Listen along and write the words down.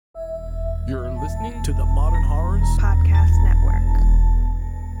You're listening to the Modern Horrors Podcast Network.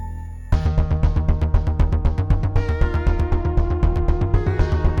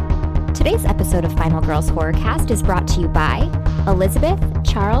 Today's episode of Final Girls Horrorcast is brought to you by Elizabeth,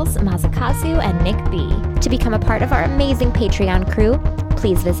 Charles, Mazakazu, and Nick B. To become a part of our amazing Patreon crew,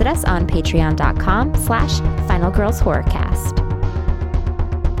 please visit us on patreon.com/finalgirlshorrorcast.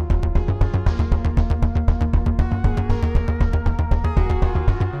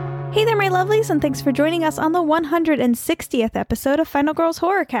 Hey there, my lovelies, and thanks for joining us on the 160th episode of Final Girls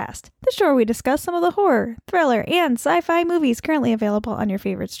Horrorcast, the show where we discuss some of the horror, thriller, and sci-fi movies currently available on your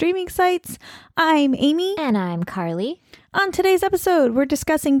favorite streaming sites. I'm Amy. And I'm Carly. On today's episode, we're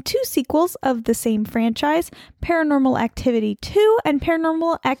discussing two sequels of the same franchise, Paranormal Activity 2 and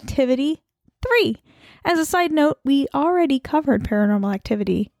Paranormal Activity 3. As a side note, we already covered Paranormal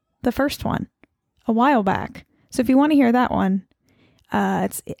Activity, the first one, a while back. So if you want to hear that one,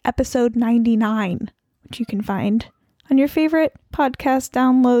 it's episode 99, which you can find on your favorite podcast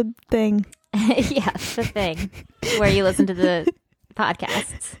download thing. Yeah, the thing where you listen to the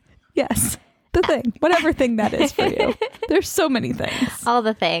podcasts. Yes, the thing. Whatever thing that is for you. There's so many things. All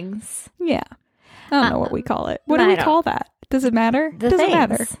the things. Yeah. I don't know what we call it. What do we call that? Does it matter? The Doesn't things.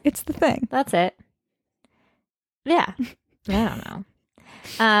 matter. It's the thing. That's it. Yeah. I don't know.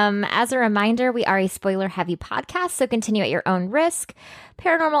 As a reminder, we are a spoiler-heavy podcast, so continue at your own risk.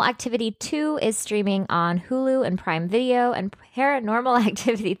 Paranormal Activity 2 is streaming on Hulu and Prime Video, and Paranormal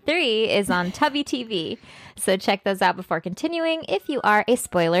Activity 3 is on Tubi TV. So check those out before continuing if you are a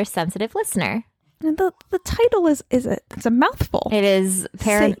spoiler-sensitive listener. And the title it's a mouthful. It is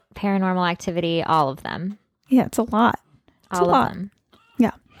Paranormal Activity, all of them. Yeah, it's a lot. It's all a lot. of them.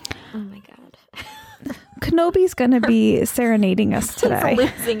 Yeah. Oh my God. Kenobi's going to be serenading us today. He's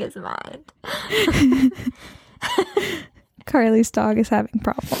losing his mind. Carly's dog is having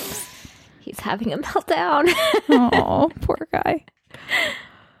problems. He's having a meltdown. Oh, poor guy.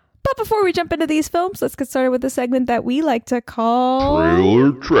 But before we jump into these films, let's get started with the segment that we like to call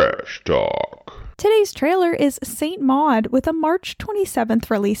Trailer Trash Talk. Today's trailer is Saint Maud, with a March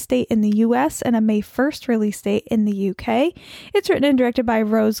 27th release date in the US and a May 1st release date in the UK. It's written and directed by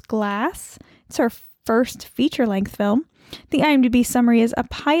Rose Glass. It's her first feature-length film. The IMDb summary is: a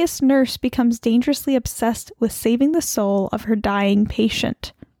pious nurse becomes dangerously obsessed with saving the soul of her dying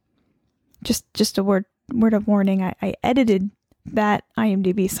patient. Just a word of warning. I edited that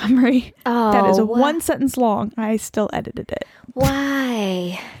IMDb summary. Oh, that is one sentence long. I still edited it.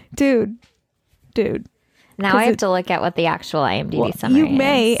 Why? Dude. Now I have to look at what the actual IMDb summary is. You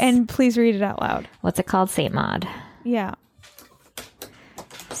may, and please read it out loud. What's it called? Saint Maud. Yeah.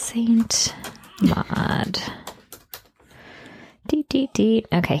 Saint Maud. Deet.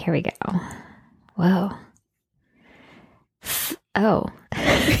 Okay, here we go. Whoa. Oh.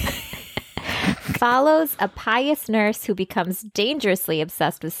 Follows a pious nurse who becomes dangerously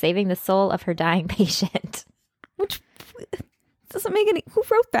obsessed with saving the soul of her dying patient. Which doesn't make any... Who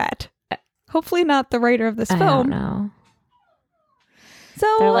wrote that? Hopefully not the writer of this film. I don't know.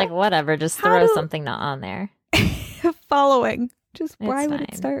 So they're like, whatever, just throw something on there. Following. Just why It's would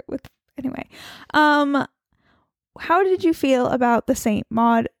it fine. start with... Anyway. How did you feel about the Saint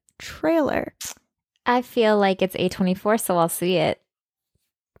Maud trailer? I feel like it's A24, so I'll see it.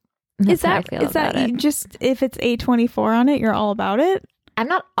 Is That's how I feel about it. just, if it's A24 on it, you're all about it? I'm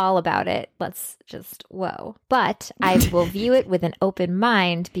not all about it. Let's just, whoa. But I will view it with an open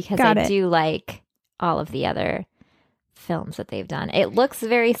mind because I do like all of the other films that they've done. It looks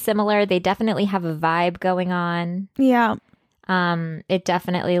very similar. They definitely have a vibe going on. Yeah. It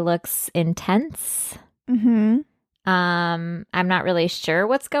definitely looks intense. Mm-hmm. I'm not really sure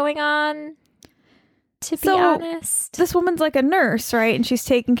what's going on, to be honest. This woman's like a nurse, right? And she's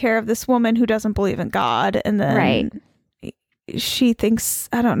taking care of this woman who doesn't believe in God. And then she thinks,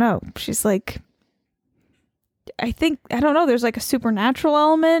 I don't know, she's like, I don't know, there's like a supernatural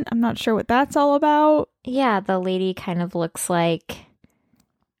element. I'm not sure what that's all about. Yeah, the lady kind of looks like,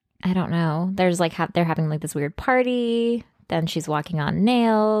 I don't know. There's like, they're having like this weird party. Then she's walking on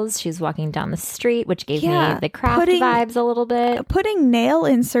nails. She's walking down the street, which gave me the Craft vibes a little bit. Putting nail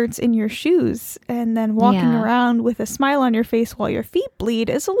inserts in your shoes and then walking around with a smile on your face while your feet bleed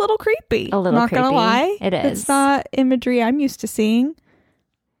is a little creepy. A little creepy. Not gonna lie. It is. It's not imagery I'm used to seeing.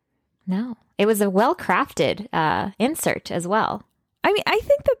 No. It was a well-crafted insert as well. I mean, I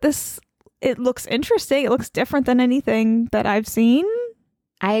think that it looks interesting. It looks different than anything that I've seen.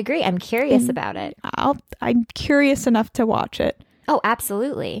 I agree. I'm curious about it. I'm curious enough to watch it. Oh,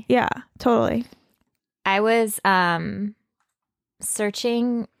 absolutely. Yeah, totally. I was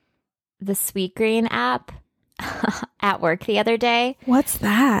searching the Sweetgreen app at work the other day. What's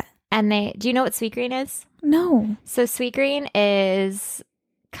that? And do you know what Sweetgreen is? No. So Sweetgreen is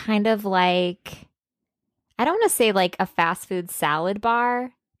kind of like, I don't want to say like a fast food salad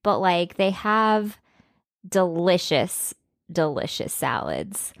bar, but like they have delicious, delicious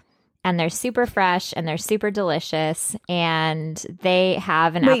salads. And they're super fresh and they're super delicious. And they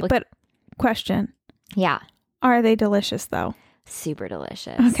have an but question. Yeah. Are they delicious though? Super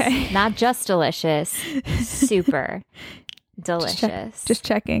delicious. Okay. Not just delicious, super delicious. Just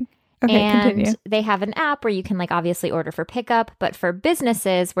checking. Okay, and continue. they have an app where you can like obviously order for pickup, but for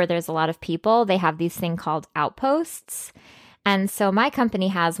businesses where there's a lot of people, they have these thing called outposts. And so my company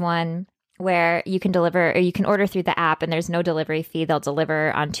has one where you can deliver or you can order through the app and there's no delivery fee. They'll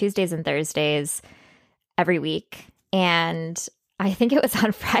deliver on Tuesdays and Thursdays every week. And I think it was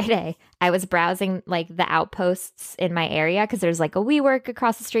on Friday, I was browsing like the outposts in my area because there's like a WeWork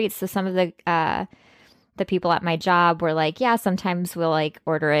across the street. So some of the people at my job were like, yeah, sometimes we'll like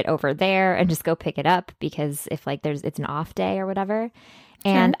order it over there and just go pick it up because if like it's an off day or whatever.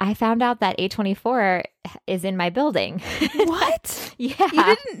 And I found out that A24 is in my building. What? Yeah.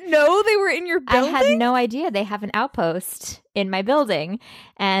 You didn't know they were in your building? I had no idea they have an outpost in my building.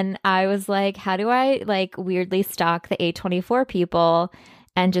 And I was like, how do I like weirdly stalk the A24 people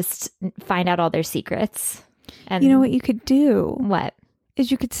and just find out all their secrets? And you know what you could do? What? Is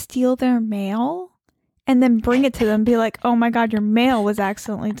you could steal their mail and then bring it to them, be like, oh my God, your mail was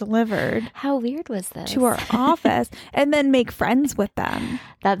accidentally delivered How weird was this? to our office, and then make friends with them.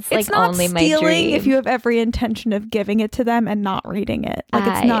 That's It's like not only my stealing dream. if you have every intention of giving it to them and not reading it. Like,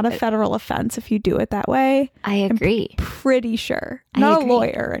 it's not a federal offense if you do it that way. I agree. Pretty sure. I Not agree. a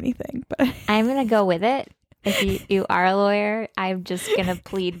lawyer or anything, but I'm going to go with it. If you are a lawyer, I'm just going to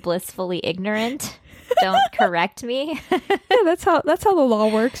plead blissfully ignorant. Don't correct me. yeah, that's how the law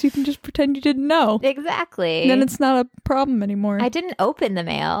works. You can just pretend you didn't know. Exactly. And then it's not a problem anymore. I didn't open the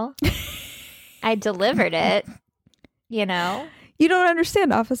mail. I delivered it, you know? You don't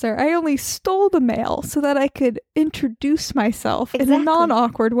understand, officer. I only stole the mail so that I could introduce myself in a Exactly.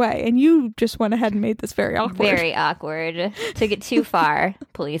 non-awkward way. And you just went ahead and made this very awkward. Very awkward. Took it too far,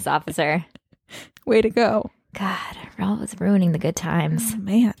 police officer. Way to go. God, I was ruining the good times. Oh,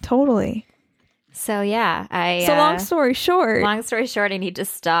 man, totally. So yeah, So long story short, long story short, I need to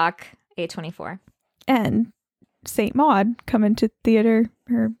stalk A24. and St. Maud coming to theater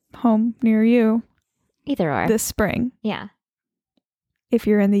or home near you Either or. this spring, Yeah, if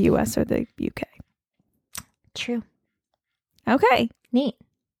you're in the US or the UK. true. Okay. Neat.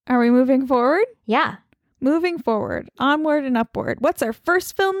 Are we moving forward? Yeah. Moving forward. Onward and upward. What's our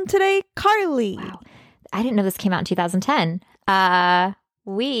first film today? Carly. Wow. I didn't know this came out in 2010.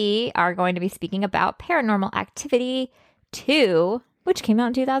 We are going to be speaking about Paranormal Activity 2, which came out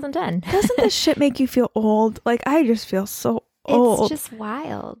in 2010. Doesn't this shit make you feel old? Like, I just feel so old. It's just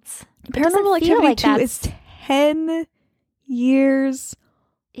wild. Paranormal It doesn't feel Activity like 2 is 10 years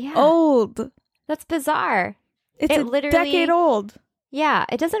Yeah. old. That's bizarre. It's It a literally- decade old. Yeah.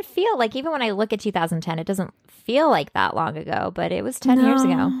 It doesn't feel like, even when I look at 2010, it doesn't feel like that long ago, but it was 10 years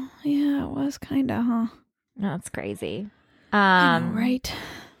ago. No. Yeah, it was kind of, huh? No, it's crazy. I know, right?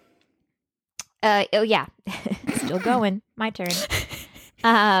 Oh yeah, still going. My turn.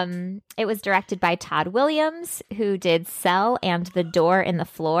 It was directed by Todd Williams, who did Cell and The Door in the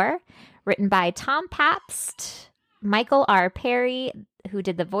Floor. Written by Tom Pabst, Michael R. Perry, who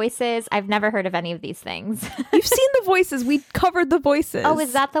did the voices. I've never heard of any of these things. You've seen The Voices. We covered The Voices. Oh,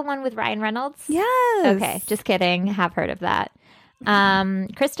 is that the one with Ryan Reynolds? Yes. Okay, just kidding. Have heard of that.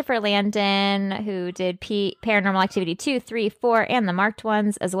 Christopher Landon, who did Paranormal Activity 2, 3, 4, and the marked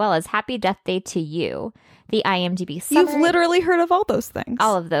ones, as well as Happy Death Day to You. The IMDb summary. You've literally heard of all those things.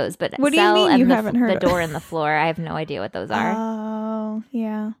 All of those, but What do you Cell mean and you the, haven't heard the of- Door in the Floor, I have no idea what those are. Oh,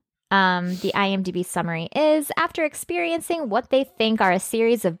 yeah. The IMDb summary is, after experiencing what they think are a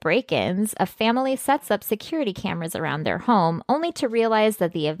series of break-ins, a family sets up security cameras around their home, only to realize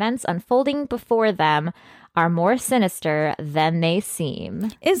that the events unfolding before them are more sinister than they seem.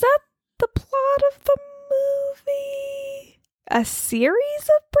 Is that the plot of the movie? A series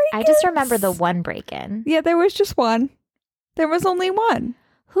of break-ins? I just remember the one break-in. Yeah, there was just one. There was only one.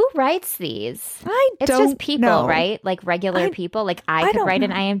 Who writes these? It's don't just people, know. right? Like regular I- people. Like I I could don't write an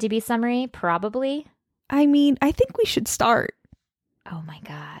know. IMDb summary, probably. I mean, I think we should start. Oh my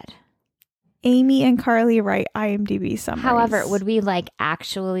God. Amy and Carly write IMDb summaries. However, would we like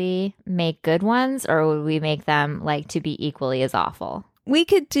actually make good ones, or would we make them like to be equally as awful? we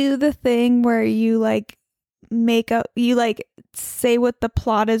could do the thing where you like say what the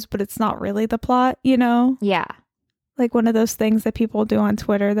plot is, but it's not really the plot, you know? Yeah. Like one of those things that people do on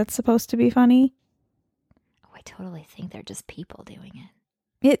Twitter that's supposed to be funny. Oh, I totally think they're just people doing it.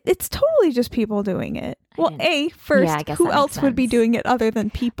 It's totally just people doing it. Well, first, Yeah, I guess who that else makes would be sense. doing it other than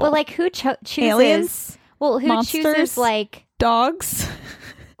people? Well, like who chooses? Aliens? Well, who Monsters? chooses like Dogs?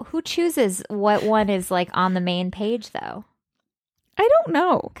 who chooses what one is like on the main page though? I don't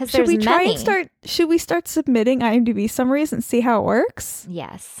know. 'Cause Should we there's try many. and start? Should we start submitting IMDb summaries and see how it works?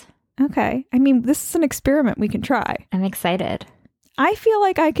 Yes, Okay. I mean, this is an experiment we can try. I'm excited. I feel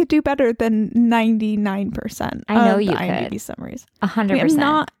like I could do better than 99%. I know of you the IMDb could. summaries.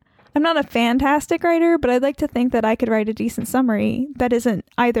 100%. I'm not a fantastic writer, but I'd like to think that I could write a decent summary that isn't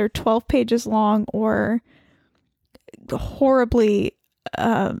either 12 pages long or horribly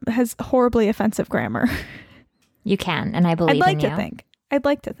has horribly offensive grammar. You can, and I believe I'd like in to you. think. I'd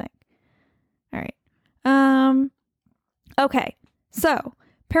like to think. All right. Okay. So,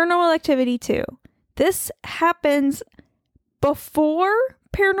 Paranormal Activity 2. This happens before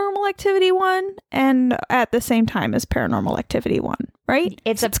Paranormal Activity 1 and at the same time as Paranormal Activity 1, right?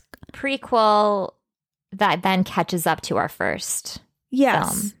 It's a prequel that then catches up to our first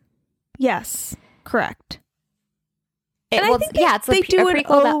Yes. film. Yes. Correct. It, And I well, think yeah, it's they a do an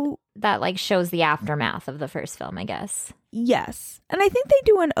prequel that like shows the aftermath of the first film, I guess. Yes. And I think they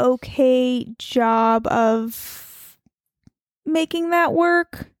do an okay job of making that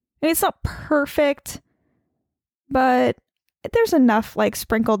work. I mean, it's not perfect, but there's enough like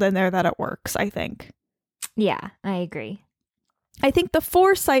sprinkled in there that it works, I think. Yeah, I agree. I think the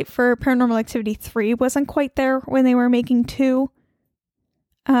foresight for Paranormal Activity 3 wasn't quite there when they were making 2.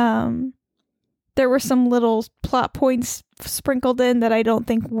 There were some little plot points sprinkled in that I don't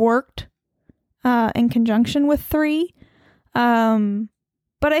think worked in conjunction with 3.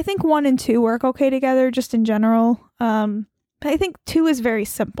 But I think 1 and 2 work okay together just in general. I think 2 is very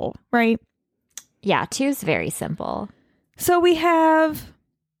simple, right? Yeah, 2 is very simple. So we have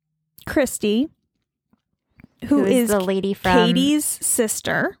Christy, who is the lady from Katie's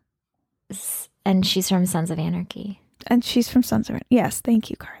sister. and she's from Sons of Anarchy. And she's from Sons of Anarchy. Yes, thank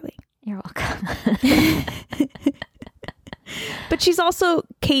you, Carly. You're welcome. But she's also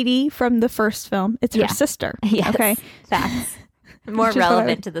Katie from the first film. It's her Yeah. sister. Yes, Okay. facts. More Which is what I-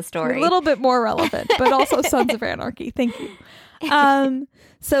 relevant to the story. A little bit more relevant, but also Sons of Anarchy. Thank you.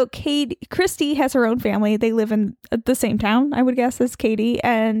 So Christy has her own family. They live in the same town, I would guess, as Katie.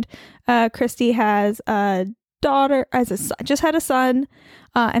 And Christy has a daughter, just had a son,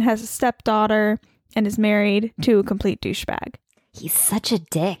 and has a stepdaughter, and is married to a complete douchebag. He's such a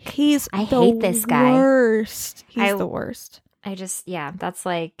dick. I the hate this guy. Worst. He's the worst. That's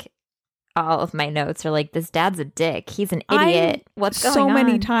like all of my notes are like, this dad's a dick. He's an idiot. What's going on? So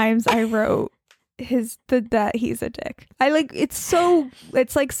many times I wrote that he's a dick.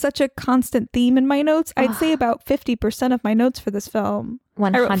 It's like such a constant theme in my notes. I'd say about 50% of my notes for this film.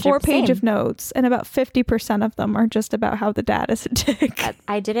 100%. I wrote 4 pages of notes, and about 50% of them are just about how the dad is a dick.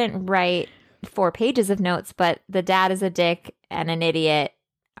 I didn't write 4 pages of notes, but the dad is a dick and an idiot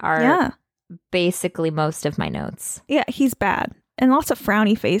are basically most of my notes. Yeah, he's bad. And lots of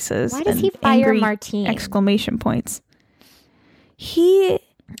frowny faces. Why does and he fire angry Martine? Exclamation points. He's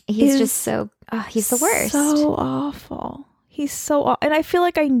just so... he's the worst. So awful. He's so and I feel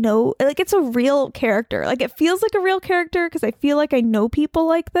like I know, like, it's a real character. Like, it feels like a real character because I feel like I know people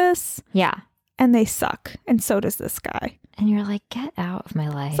like this. Yeah. And they suck. And so does this guy. And you're like, get out of my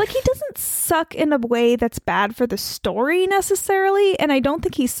life. It's like he doesn't suck in a way that's bad for the story necessarily. And I don't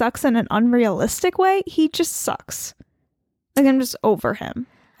think he sucks in an unrealistic way. He just sucks. Like, I'm just over him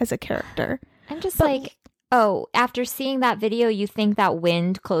as a character. I'm just like, oh, after seeing that video, you think that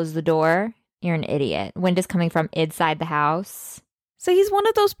wind closed the door? You're an idiot. Wind is coming from inside the house. So he's one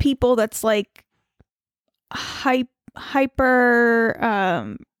of those people that's like hyper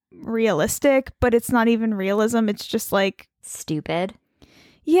realistic, but it's not even realism. It's just like stupid.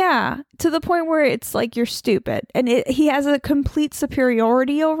 Yeah, to the point where it's like you're stupid. And he has a complete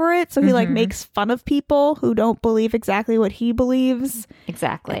superiority over it. So he like makes fun of people who don't believe exactly what he believes.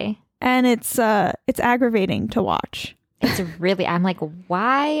 Exactly. And it's aggravating to watch. It's really, I'm like,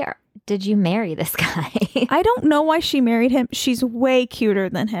 why did you marry this guy? I don't know why she married him. She's way cuter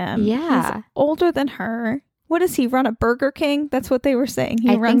than him. Yeah. He's older than her. What does he run, a Burger King? That's what they were saying.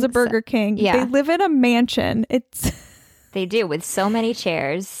 He runs a Burger King. Yeah. They live in a mansion. They do, with so many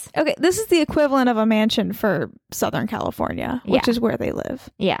chairs. Okay, this is the equivalent of a mansion for Southern California, which is where they live.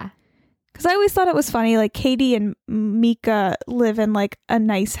 Yeah. Because I always thought it was funny, like Katie and Mika live in like a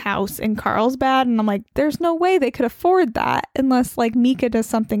nice house in Carlsbad, and I'm like, there's no way they could afford that unless like Mika does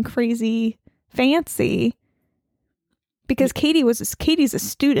something crazy fancy. Because Katie's a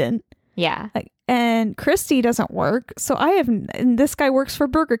student. Yeah. Like, and Christy doesn't work, so and this guy works for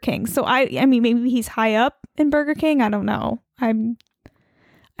Burger King. So I mean, maybe he's high up in Burger King. I don't know.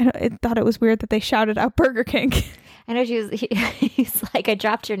 I thought it was weird that they shouted out Burger King. I know he's like, I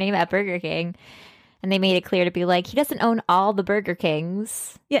dropped your name at Burger King. And they made it clear to be like, he doesn't own all the Burger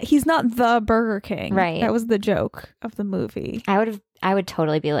Kings. Yeah, he's not the Burger King. Right. That was the joke of the movie. I would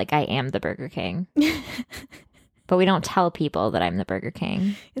totally be like, I am the Burger King. But we don't tell people that I'm the Burger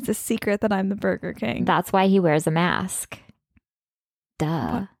King. It's a secret that I'm the Burger King. That's why he wears a mask.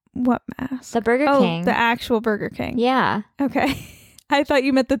 Duh. What mask? The Burger King. The actual Burger King. Yeah. Okay. I thought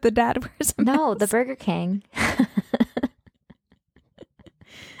you meant that the dad wears a mask. No, the Burger King.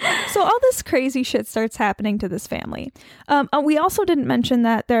 So all this crazy shit starts happening to this family. We also didn't mention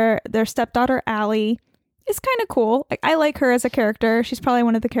that their stepdaughter Allie is kind of cool. Like, I like her as a character. She's probably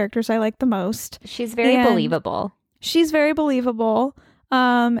one of the characters I like the most. She's very believable. She's very believable.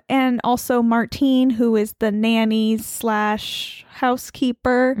 And also Martine, who is the nanny /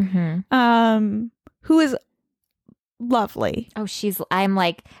 housekeeper, who is lovely. Oh, I'm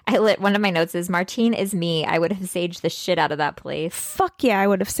like, one of my notes is Martine is me. I would have saged the shit out of that place. Fuck yeah, I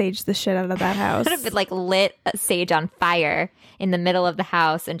would have saged the shit out of that house. I would have like lit a sage on fire in the middle of the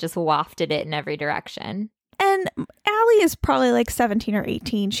house and just wafted it in every direction. And Allie is probably like 17 or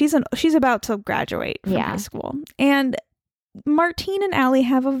 18. She's about to graduate from high school. And Martine and Allie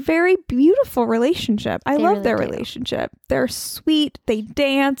have a very beautiful relationship. I love their relationship. They're sweet. They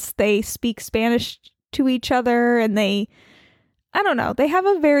dance. They speak Spanish to each other, and I don't know, they have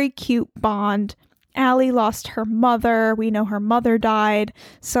a very cute bond. Allie lost her mother. We know her mother died.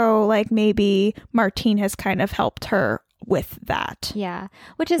 So like maybe Martine has kind of helped her with that. Yeah.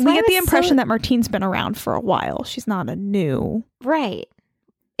 Which is we get the impression that Martine's been around for a while. She's not a new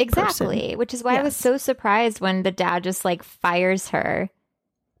Exactly. person. Which is why I was so surprised when the dad just like fires her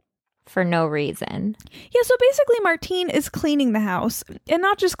for no reason. Yeah, so basically Martine is cleaning the house, and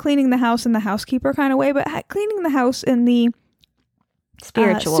not just cleaning the house in the housekeeper kind of way, but cleaning the house in the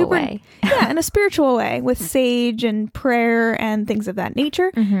spiritual way. Yeah, in a spiritual way with sage and prayer and things of that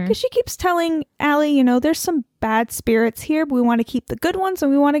nature. Because she keeps telling Allie, there's some bad spirits here, but we want to keep the good ones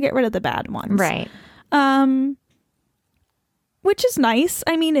and we want to get rid of the bad ones. Right. Which is nice.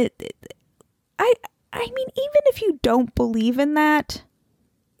 I mean, I mean, even if you don't believe in that,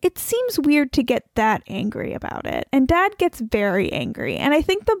 it seems weird to get that angry about it. And Dad gets very angry. And I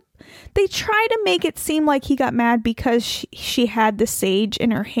think they try to make it seem like he got mad because she had the sage in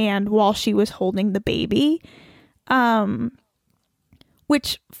her hand while she was holding the baby.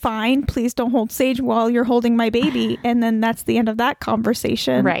 Which, fine, please don't hold sage while you're holding my baby. And then that's the end of that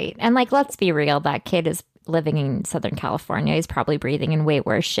conversation. Right. And like, let's be real. That kid is living in Southern California. He's probably breathing in way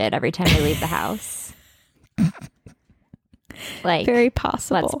worse shit every time they leave the house. Like, very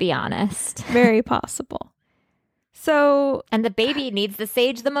possible. Let's be honest. Very possible. So, and the baby needs the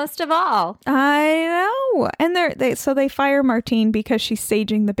sage the most of all. I know. And they fire Martine because she's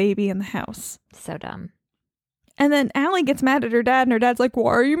saging the baby in the house. So dumb. And then Allie gets mad at her dad, and her dad's like,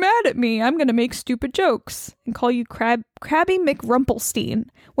 "Why are you mad at me? I'm gonna make stupid jokes and call you Krabby McRumpelstein."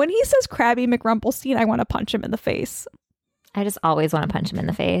 When he says Krabby McRumpelstein, I want to punch him in the face. I just always want to punch him in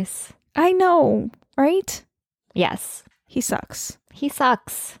the face. I know, right? Yes. He sucks. He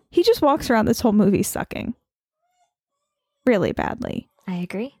sucks. He just walks around this whole movie sucking. Really badly. I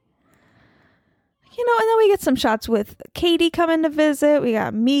agree. And then we get some shots with Katie coming to visit. We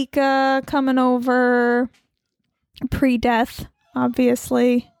got Mika coming over. Pre-death,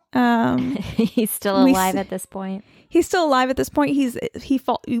 obviously. He's still alive at this point. He's still alive at this point.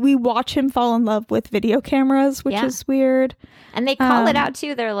 We watch him fall in love with video cameras, which is weird. And they call it out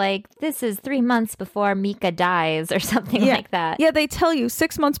too. They're like, this is 3 months before Mika dies or something like that. Yeah, they tell you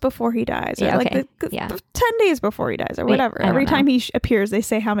 6 months before he dies. Or 10 days before he dies or whatever. Every time he appears, they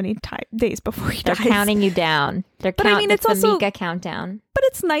say how many days before he dies. They're counting you down. It's also the Mika countdown. But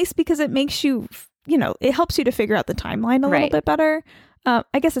it's nice because it makes you, it helps you to figure out the timeline a little bit better.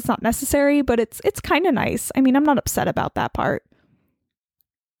 I guess it's not necessary, but it's kind of nice. I mean, I'm not upset about that part.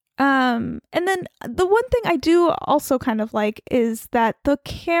 And then the one thing I do also kind of like is that the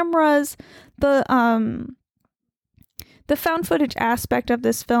cameras, the found footage aspect of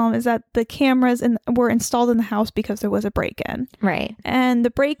this film is that the cameras were installed in the house because there was a break-in. Right. And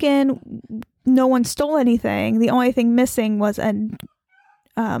the break-in, no one stole anything. The only thing missing was a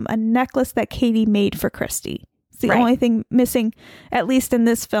necklace that Katie made for Christy. It's the only thing missing, at least in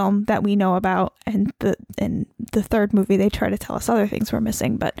this film, that we know about. And in the third movie, they try to tell us other things were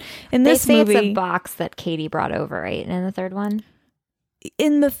missing. But in this movie, it's a box that Katie brought over, right? And in the third one?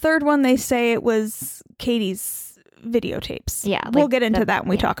 In the third one, they say it was Katie's videotapes. Yeah. We'll get into that when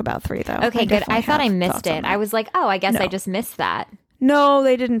we talk about 3, though. Okay, good. I thought I missed it. I was like, oh, I guess I just missed that. No,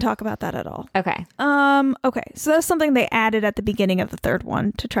 they didn't talk about that at all. Okay. Okay. So that's something they added at the beginning of the third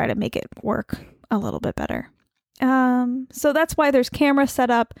one to try to make it work a little bit better. So that's why there's camera set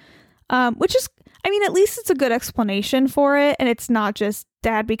up, which is, I mean, at least it's a good explanation for it. And it's not just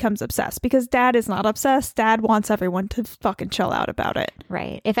Dad becomes obsessed, because Dad is not obsessed. Dad wants everyone to fucking chill out about it.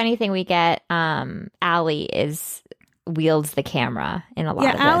 Right. If anything, we get Allie wields the camera in a lot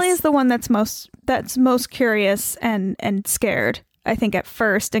of this. Yeah, Allie is the one that's most curious and scared, I think, at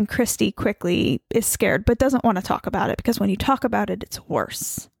first. And Christy quickly is scared, but doesn't want to talk about it, because when you talk about it, it's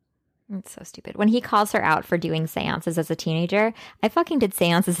worse. It's so stupid. When he calls her out for doing seances as a teenager, I fucking did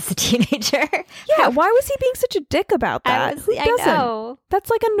seances as a teenager. Yeah, why was he being such a dick about that? Who doesn't? I know. That's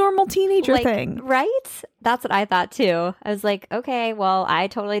like a normal teenager thing. Right? That's what I thought too. I was like, okay, well, I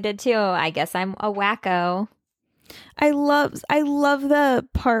totally did too. I guess I'm a wacko. I love the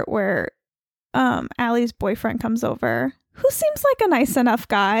part where Allie's boyfriend comes over, who seems like a nice enough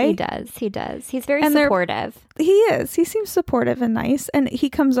guy. He does. He's very supportive. He is. He seems supportive and nice. And he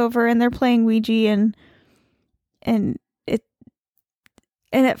comes over and they're playing Ouija and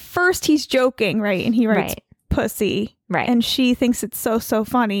at first he's joking, right? And he writes pussy. Right. And she thinks it's so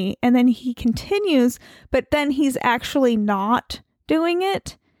funny. And then he continues, but then he's actually not doing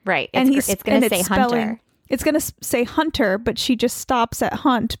it. Right. And it's going to say Hunter. It's going to say Hunter, but she just stops at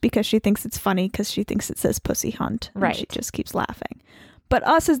Hunt because she thinks it's funny, because she thinks it says Pussy Hunt. Right. She just keeps laughing. But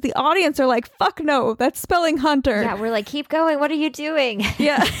us as the audience are like, fuck no, that's spelling Hunter. Yeah, we're like, keep going. What are you doing?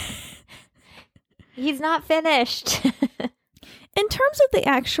 Yeah. He's not finished. In terms of the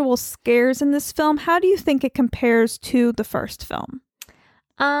actual scares in this film, how do you think it compares to the first film?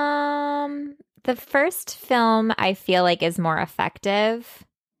 The first film I feel like is more effective.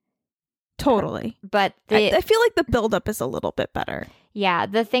 Totally. But I feel like the buildup is a little bit better. Yeah,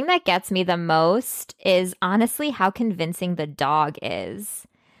 the thing that gets me the most is honestly how convincing the dog is.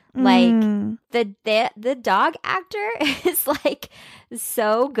 Like the dog actor is like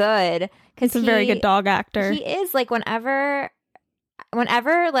so good, because he's a very good dog actor. He is, like, whenever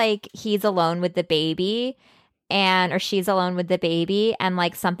like he's alone with the baby or she's alone with the baby and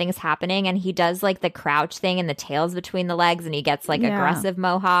like something's happening and he does like the crouch thing and the tail's between the legs and he gets like aggressive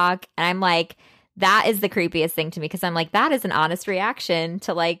mohawk, and I'm like, that is the creepiest thing to me, because I'm like, that is an honest reaction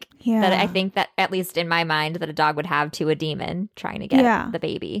to like that I think that, at least in my mind, that a dog would have to a demon trying to get the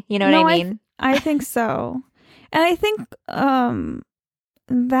baby. You know what I mean? I think so. And I think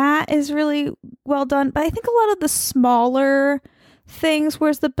that is really well done. But I think a lot of the smaller things,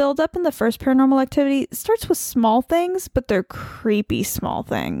 whereas the build-up in the first Paranormal Activity starts with small things, but they're creepy small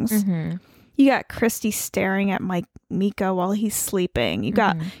things. Mm-hmm. You got Christy staring at Mika while he's sleeping. You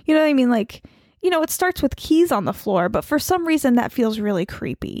got, you know what I mean? Like, you know, it starts with keys on the floor, but for some reason that feels really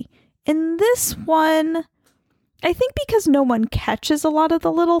creepy. In this one, I think because no one catches a lot of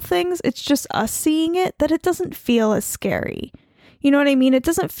the little things, it's just us seeing it, that it doesn't feel as scary. You know what I mean? It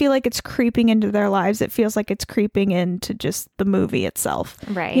doesn't feel like it's creeping into their lives. It feels like it's creeping into just the movie itself.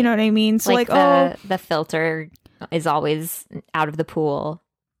 Right. You know what I mean? So like the filter is always out of the pool.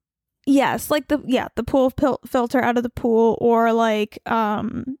 Yes, like the pool filter out of the pool, or like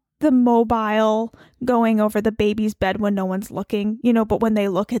the mobile going over the baby's bed when no one's looking, you know, but when they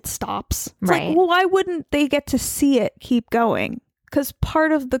look, it stops. It's right. Like, well, why wouldn't they get to see it keep going? Because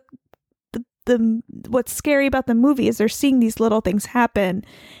part of the what's scary about the movie is they're seeing these little things happen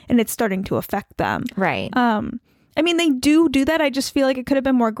and it's starting to affect them. Right. I mean, they do that. I just feel like it could have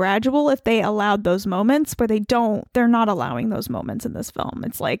been more gradual if they allowed those moments, where they're not allowing those moments in this film.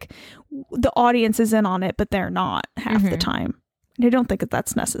 It's like the audience is in on it, but they're not half the time. And I don't think that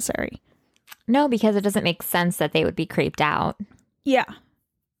that's necessary. No, because it doesn't make sense that they would be creeped out. Yeah.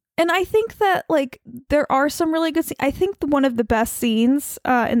 And I think that, like, there are some really good scenes. I think one of the best scenes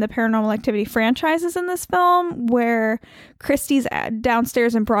in the Paranormal Activity franchise is in this film, where Christy's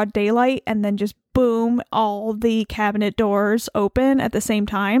downstairs in broad daylight and then just boom, all the cabinet doors open at the same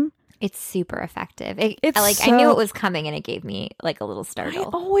time. It's super effective. I knew it was coming and it gave me like a little startle. I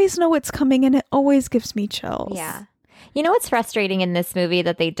always know it's coming and it always gives me chills. Yeah. You know what's frustrating in this movie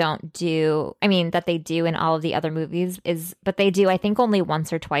that they don't do, that they do in all of the other movies but they do, I think, only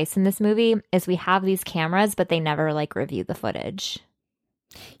once or twice in this movie, is we have these cameras, but they never like review the footage.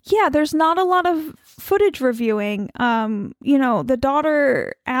 Yeah, there's not a lot of footage reviewing. The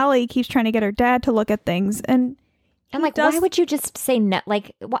daughter, Allie, keeps trying to get her dad to look at things, and like, why would you just say no?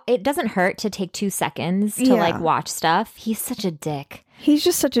 Like, it doesn't hurt to take 2 seconds to like watch stuff. He's such a dick. He's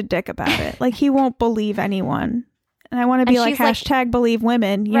just such a dick about it. Like, he won't believe anyone. And I want to be like, hashtag believe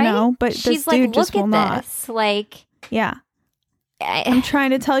women, you know, but she's this dude just will not. Like, yeah. I'm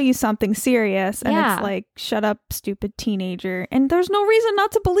trying to tell you something serious. And Yeah. it's like, shut up, stupid teenager. And there's no reason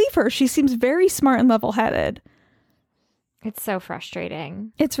not to believe her. She seems very smart and level-headed. It's so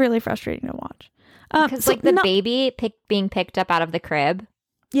frustrating. It's really frustrating to watch. Because So like the no- baby being picked up out of the crib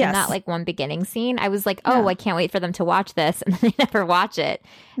in yes. that like one beginning scene, I was like, oh, Yeah. I can't wait for them to watch this. And then they never watch it.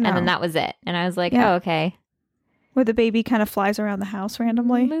 No. And then that was it. And I was like, Yeah. oh, okay. Where the baby kind of flies around the house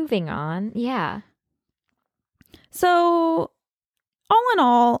randomly. Moving on. Yeah. So, all in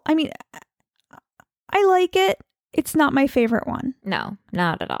all, I mean, I like it. It's not my favorite one. No,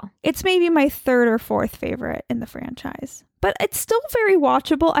 not at all. It's maybe my third or fourth favorite in the franchise, but it's still very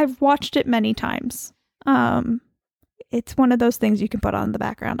watchable. I've watched it many times. It's one of those things you can put on in the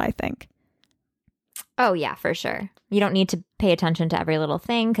background, I think. Oh, yeah, for sure. You don't need to pay attention to every little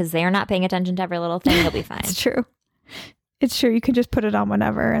thing because they are not paying attention to every little thing. You'll be fine. It's true. It's true. You can just put it on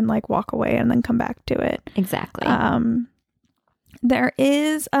whenever and like walk away and then come back to it. Exactly. There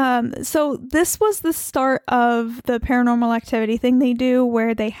is, so this was the start of the Paranormal Activity thing they do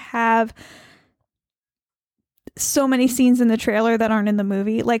where they have so many scenes in the trailer that aren't in the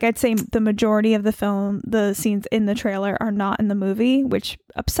movie. Like I'd say the majority of the film, the scenes in the trailer are not in the movie, which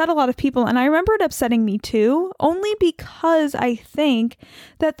upset a lot of people. And I remember it upsetting me too, only because I think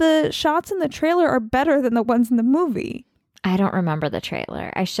that the shots in the trailer are better than the ones in the movie. I don't remember the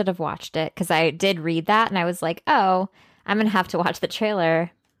trailer. I should have watched it because I did read that and I was like, oh, I'm going to have to watch the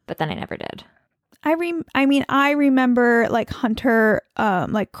trailer. But then I never did. I remember like Hunter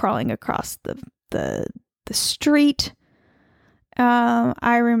like crawling across the street.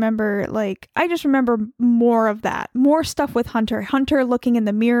 I remember I just remember more of that, more stuff with Hunter looking in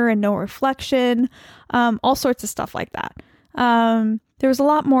the mirror and no reflection, all sorts of stuff like that. There was a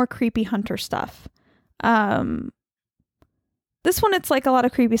lot more creepy Hunter stuff. This one, it's like a lot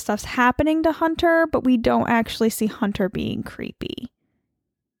of creepy stuff's happening to Hunter, but we don't actually see Hunter being creepy.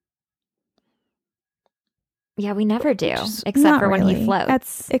 Yeah, we never do, Just except not for when really. he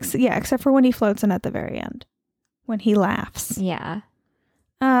floats. Except for when he floats and at the very end, when he laughs. Yeah.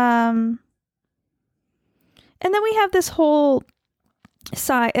 And then we have this whole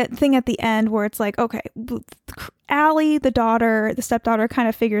thing at the end where it's like, okay, Allie, the stepdaughter, kind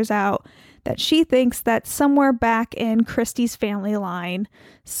of figures out that she thinks that somewhere back in Christie's family line,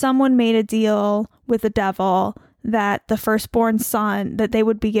 someone made a deal with the devil that the firstborn son, that they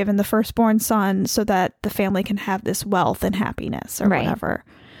would be given the firstborn son so that the family can have this wealth and happiness or Right. whatever.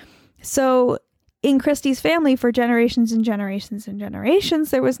 So in Christie's family for generations and generations and generations,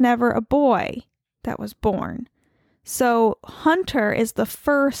 there was never a boy that was born. So Hunter is the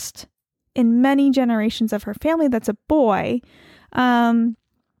first in many generations of her family that's a boy.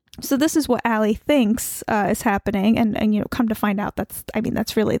 So this is what Allie thinks is happening, and come to find out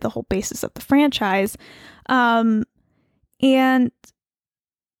that's really the whole basis of the franchise. And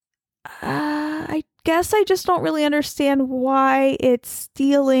I guess I just don't really understand why it's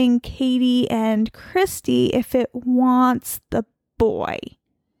stealing Katie and Christy if it wants the boy.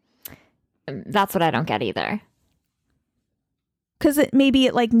 That's what I don't get either. Because maybe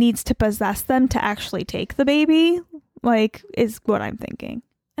it needs to possess them to actually take the baby, is what I'm thinking.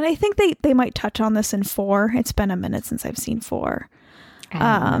 And I think they might touch on this in 4. It's been a minute since I've seen 4. I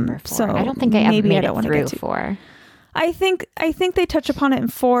don't remember 4. so I don't think I ever maybe I made don't it wanna through get too- 4. I think they touch upon it in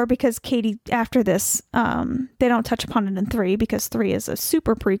 4 because Katie, after this, they don't touch upon it in 3 because 3 is a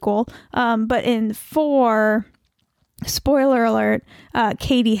super prequel. But in 4, spoiler alert,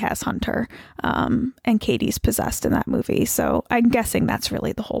 Katie has Hunter, and Katie's possessed in that movie. So I'm guessing that's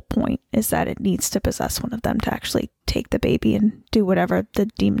really the whole point, is that it needs to possess one of them to actually take the baby and do whatever the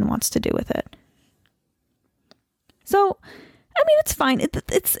demon wants to do with it. So, I mean, it's fine.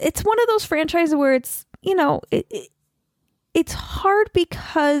 It's one of those franchises where it's, it's hard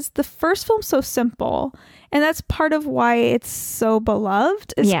because the first film's so simple, and that's part of why it's so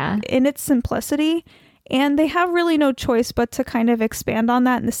beloved, is in its simplicity. And they have really no choice but to kind of expand on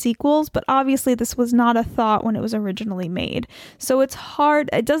that in the sequels. But obviously this was not a thought when it was originally made. So it's hard.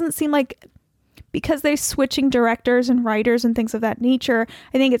 It doesn't seem like, because they're switching directors and writers and things of that nature,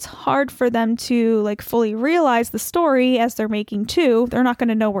 I think it's hard for them to fully realize the story as they're making 2. They're not going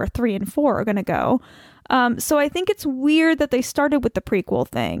to know where 3 and 4 are going to go. So I think it's weird that they started with the prequel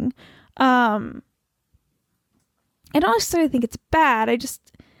thing. I don't necessarily think it's bad. I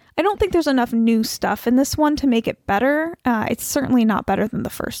don't think there's enough new stuff in this one to make it better. It's certainly not better than the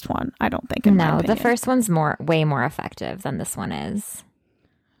first one, I don't think. No, the first one's way more effective than this one is.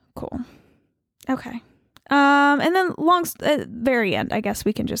 Cool. Okay. And then very end, I guess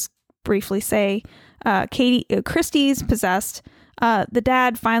we can just briefly say, Christy's possessed. The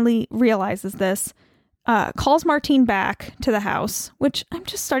dad finally realizes this. calls Martine back to the house, which I'm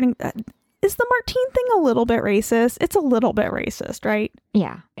just starting... is the Martine thing a little bit racist? It's a little bit racist, right?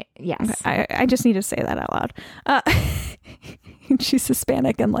 Yeah. Yes. Okay. I just need to say that out loud. She's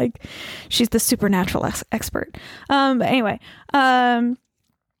Hispanic and like she's the supernatural expert. But anyway,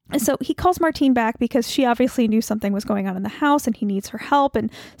 so he calls Martine back because she obviously knew something was going on in the house and he needs her help.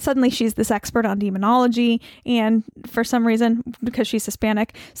 And suddenly she's this expert on demonology. And for some reason, because she's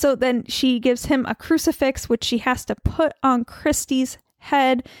Hispanic. So then she gives him a crucifix, which she has to put on Christy's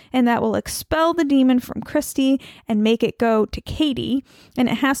head, and that will expel the demon from Christy and make it go to Katie. And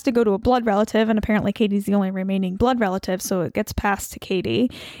it has to go to a blood relative, and apparently Katie's the only remaining blood relative, so it gets passed to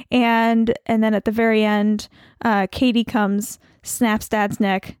Katie. And then at the very end, Katie comes, snaps Dad's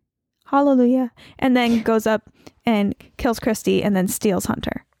neck, hallelujah, and then goes up and kills Christy and then steals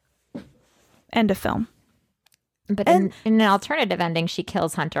Hunter. End of film. But in an alternative ending, she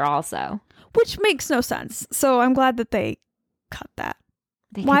kills Hunter also, which makes no sense. So I'm glad that they cut that.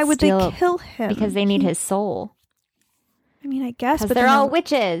 Why would they kill him? Because they need his soul. I mean, I guess. Because they're all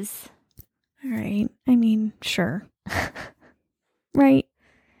witches. All right. I mean, sure. Right.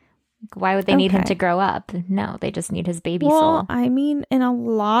 Why would they need him to grow up? No, they just need his baby soul. I mean, in a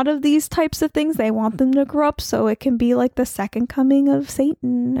lot of these types of things, they want them to grow up so it can be like the second coming of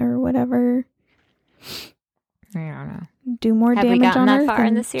Satan or whatever. I don't know. Do more Have damage we gotten on that Earth far in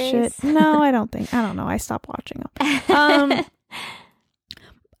and the series? Shit. No, I don't think. I don't know. I stopped watching them.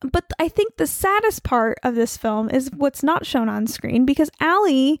 But I think the saddest part of this film is what's not shown on screen, because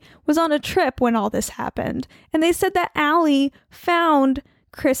Allie was on a trip when all this happened. And they said that Allie found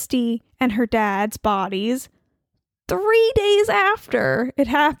Christy and her dad's bodies 3 days after it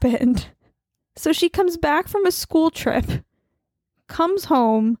happened. So she comes back from a school trip, comes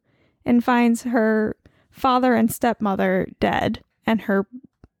home, and finds her father and stepmother dead and her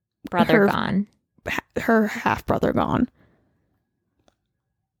brother gone. Her half-brother gone.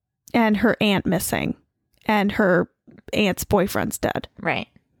 And her aunt missing. And her aunt's boyfriend's dead. Right.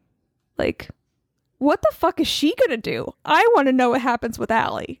 Like, what the fuck is she gonna do? I want to know what happens with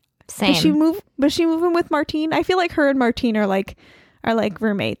Allie. Same. Was she moving with Martine? I feel like her and Martine are like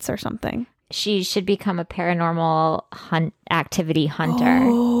roommates or something. She should become a paranormal activity hunter.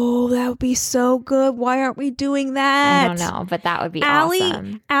 Oh, that would be so good. Why aren't we doing that? I don't know, but that would be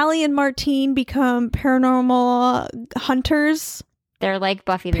awesome. Allie and Martine become paranormal hunters. They're like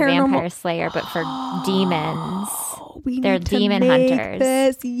Buffy the Vampire Slayer, but for demons. They're demon hunters.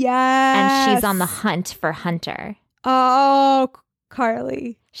 This. Yes. And she's on the hunt for Hunter. Oh,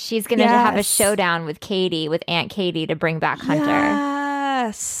 Carly. She's going to have a showdown with Katie, with Aunt Katie, to bring back Hunter.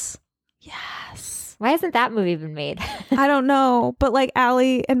 Yes. Why hasn't that movie been made? I don't know. But like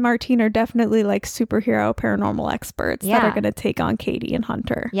Allie and Martine are definitely like superhero paranormal experts that are going to take on Katie and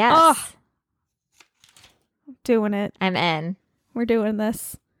Hunter. Yes. Oh, doing it. I'm in. We're doing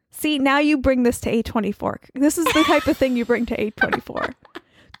this. See, now you bring this to A24. This is the type of thing you bring to A24.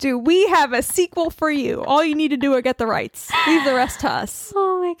 Do we have a sequel for you? All you need to do is get the rights. Leave the rest to us.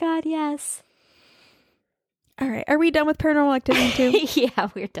 Oh my God, yes. All right. Are we done with Paranormal Activity 2? Yeah,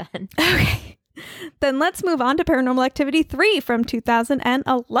 we're done. Okay. Then let's move on to Paranormal Activity 3 from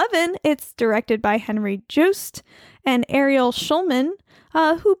 2011. It's directed by Henry Joost and Ariel Schulman,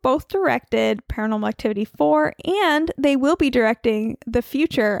 who both directed Paranormal Activity 4, and they will be directing the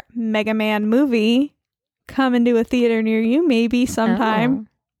future Mega Man movie coming to a theater near you, maybe sometime.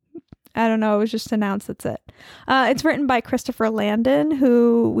 I don't know. It was just announced. That's it. It's written by Christopher Landon,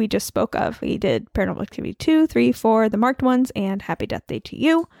 who we just spoke of. He did Paranormal Activity 2, 3, 4, The Marked Ones, and Happy Death Day to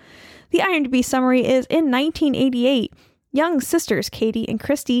You. The IMDb summary is, in 1988, young sisters Katie and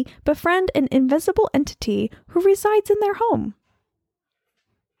Christy befriend an invisible entity who resides in their home.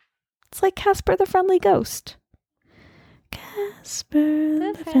 It's like Casper the Friendly Ghost.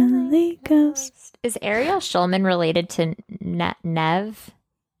 Casper the Friendly Ghost. Is Ariel Schulman related to Nev,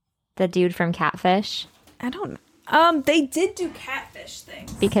 the dude from Catfish? I don't know. They did do Catfish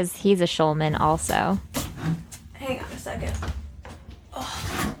things. Because he's a Schulman also. Hang on a second.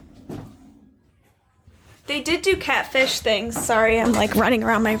 Oh. They did do Catfish things. Sorry, I'm like running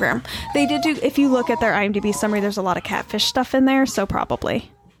around my room. They did do, if you look at their IMDb summary, there's a lot of Catfish stuff in there, so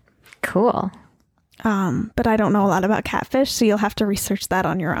probably. Cool. But I don't know a lot about Catfish, so you'll have to research that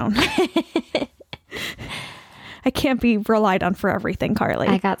on your own. I can't be relied on for everything, Carly.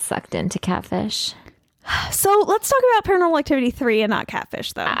 I got sucked into Catfish. So let's talk about Paranormal Activity 3 and not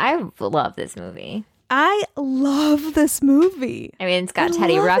Catfish, though. I love this movie. I love this movie. I mean, it's got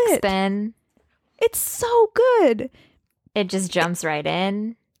Teddy Ruxpin. It's so good. It just jumps right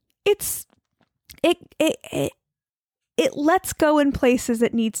in. It lets go in places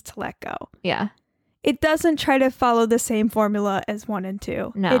it needs to let go. Yeah. it doesn't try to follow the same formula as 1 and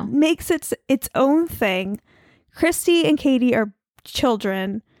 2. No. It makes its own thing. Christy and Katie are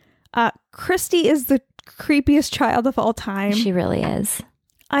children. Christy is the creepiest child of all time. She really is.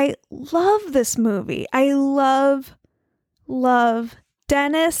 I love this movie. I love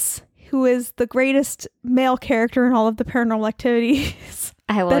Dennis, who is the greatest male character in all of the Paranormal Activities.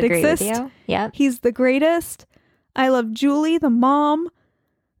 I will that agree exist. with you. Yep. He's the greatest. I love Julie, the mom.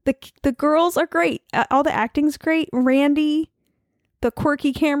 The girls are great. All the acting's great. Randy, the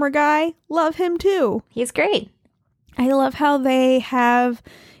quirky camera guy, love him too. He's great. I love how they have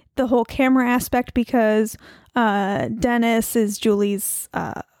the whole camera aspect because Dennis is Julie's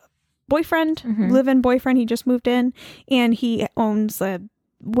boyfriend, live-in boyfriend. He just moved in, and he owns a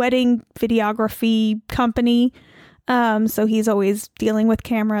wedding videography company. So he's always dealing with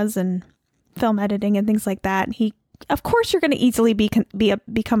cameras and film editing and things like that. And of course, you're going to easily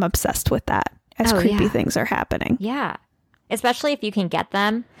become obsessed with that as creepy things are happening. Yeah. Especially if you can get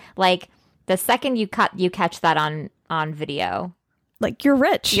them. Like the second you catch that on video, like you're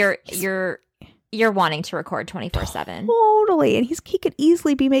rich. You're wanting to record 24/7. Totally. And he could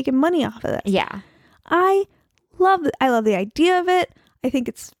easily be making money off of this. Yeah. I love the idea of it. I think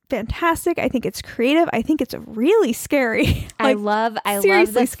it's fantastic. I think it's creative. I think it's really scary. I love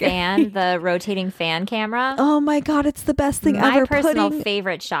the rotating fan camera. Oh my God, it's the best thing my ever. My personal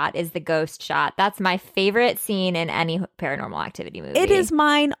favorite shot is the ghost shot. That's my favorite scene in any Paranormal Activity movie. It is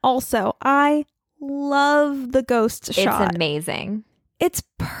mine also. I love the ghost shot. It's amazing. It's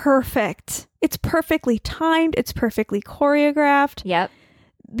perfect. It's perfectly timed. It's perfectly choreographed. Yep.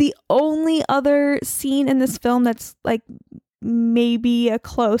 The only other scene in this film that's like maybe a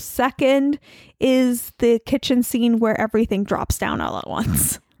close second is the kitchen scene where everything drops down all at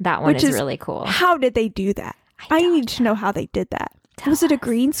once. That one is really cool. How did they do that? I need to know how they did that. Was it a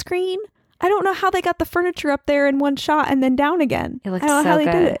green screen? I don't know how they got the furniture up there in one shot and then down again. It looks I don't know so how they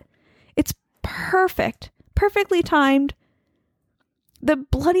good. did it. It's perfect. Perfectly timed. The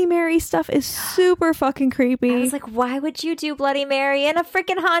Bloody Mary stuff is super fucking creepy. I was like, why would you do Bloody Mary in a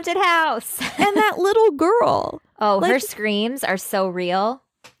freaking haunted house? And that little girl. Oh, her screams are so real.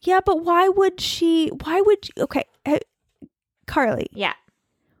 Yeah, but okay, Carly. Yeah.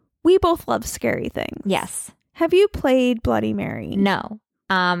 We both love scary things. Yes. Have you played Bloody Mary? No.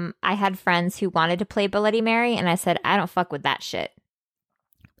 I had friends who wanted to play Bloody Mary, and I said, I don't fuck with that shit.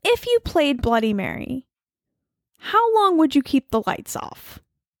 If you played Bloody Mary, how long would you keep the lights off?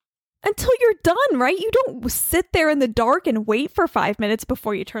 Until you're done, right? You don't sit there in the dark and wait for 5 minutes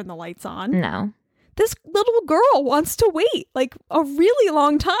before you turn the lights on. No. This little girl wants to wait like a really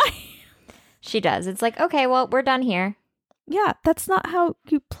long time. She does. It's like, okay, well, we're done here. Yeah, that's not how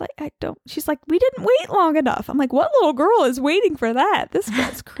you play. She's like, we didn't wait long enough. I'm like, what little girl is waiting for that? This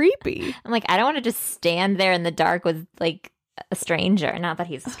girl's creepy. I'm like, I don't want to just stand there in the dark with like a stranger. Not that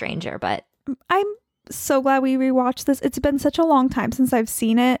he's a stranger, but I'm so glad we rewatched this. It's been such a long time since I've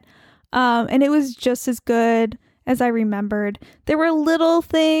seen it. And it was just as good as I remembered. There were little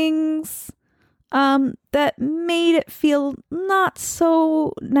things that made it feel not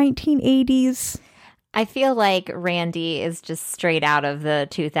so 1980s. I feel like Randy is just straight out of the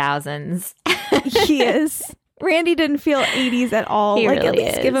 2000s. He is. Randy didn't feel 80s at all. He like really at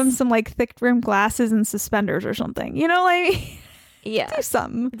least is. give him some like thick rimmed glasses and suspenders or something. You know what I mean? Yeah. Do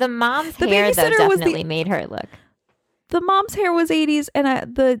something. The mom's The hair, though, babysitter was definitely made her look. The mom's hair was 80s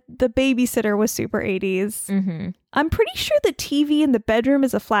and the babysitter was super 80s. Mm-hmm. I'm pretty sure the TV in the bedroom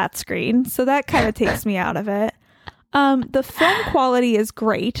is a flat screen, so that kind of takes me out of it. The film quality is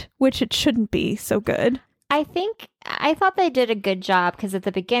great, which it shouldn't be so good. I thought they did a good job because at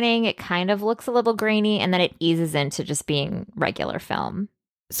the beginning it kind of looks a little grainy and then it eases into just being regular film.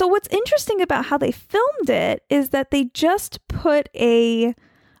 So what's interesting about how they filmed it is that they just put a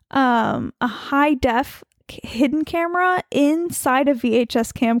high def hidden camera inside a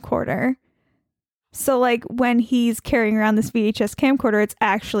VHS camcorder. So like when he's carrying around this VHS camcorder, it's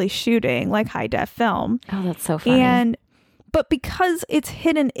actually shooting like high def film. Oh, that's so funny. But because it's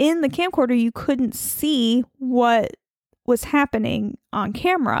hidden in the camcorder, you couldn't see what was happening on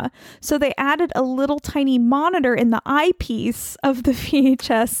camera. So they added a little tiny monitor in the eyepiece of the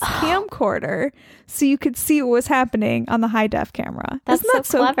VHS camcorder so you could see what was happening on the high def camera. That's Isn't that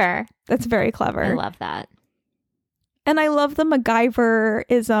so clever. That's very clever. I love that. And I love the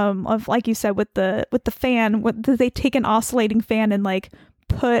MacGyver-ism of, like you said, with the fan. They take an oscillating fan and like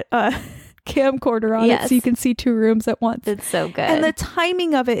put a camcorder on it so you can see two rooms at once. It's so good. And the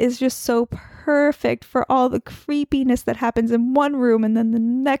timing of it is just so perfect for all the creepiness that happens in one room and then the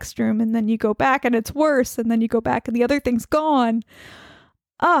next room, and then you go back and it's worse, and then you go back and the other thing's gone.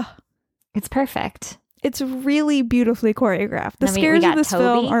 It's perfect. It's really beautifully choreographed. The Then we scares got in this Toby.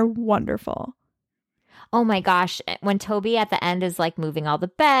 film are wonderful. Oh my gosh. When Toby at the end is like moving all the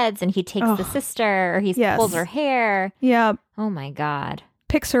beds and he takes the sister or he yes. pulls her hair. Yeah. Oh my God.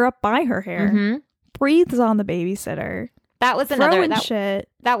 Picks her up by her hair. Mm-hmm. Breathes on the babysitter. That was another Throwing shit.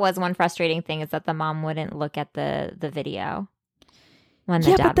 that was one frustrating thing, is that the mom wouldn't look at the video when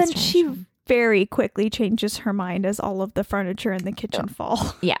the Yeah, dad but then was trying to she show him. very quickly changes her mind as all of the furniture in the kitchen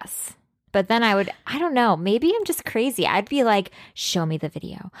fall. Yes. But then I don't know, maybe I'm just crazy. I'd be like, show me the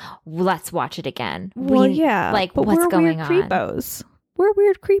video. Let's watch it again. Well, yeah. Like, but what's we're going weird on? creepos. We're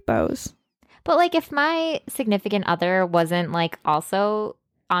weird creepos. But like, if my significant other wasn't like also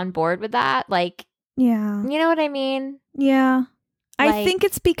on board with that, like, Yeah. you know what I mean? Yeah. I Like- think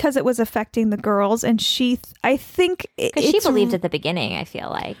it's because it was affecting the girls, and I think Because she believed at the beginning, I feel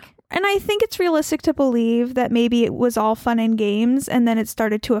like. And I think it's realistic to believe that maybe it was all fun and games and then it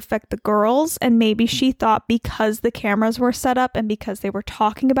started to affect the girls. And maybe she thought because the cameras were set up and because they were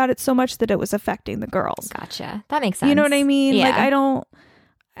talking about it so much that it was affecting the girls. Gotcha. That makes sense. You know what I mean? Yeah. Like,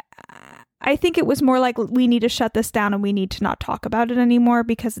 I think it was more like, we need to shut this down and we need to not talk about it anymore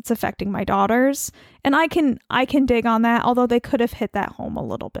because it's affecting my daughters. And I can dig on that, although they could have hit that home a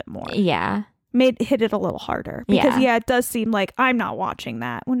little bit more. Yeah. Hit it a little harder because it does seem like I'm not watching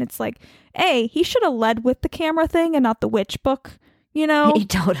that when it's like, hey, he should have led with the camera thing and not the witch book, you know?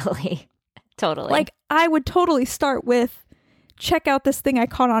 Totally. Like, I would totally start with, check out this thing I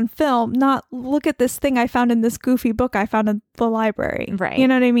caught on film, not look at this thing I found in this goofy book I found in the library. Right. You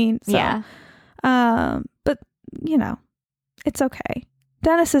know what I mean? So, yeah. but you know, it's okay.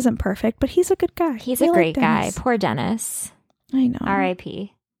 Dennis isn't perfect, but he's a good guy. He's We a like great guy. Dennis. Poor Dennis. I know.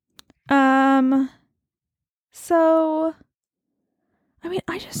 R.I.P. So, I mean,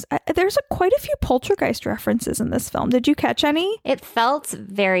 there's quite a few poltergeist references in this film. Did you catch any? It felt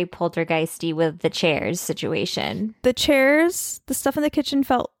very poltergeisty with the chairs situation. The chairs, the stuff in the kitchen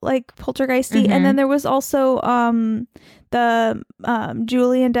felt like poltergeisty. Mhm. And then there was also the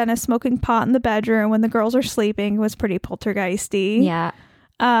Julie and Dennis smoking pot in the bedroom when the girls are sleeping was pretty poltergeisty. Yeah.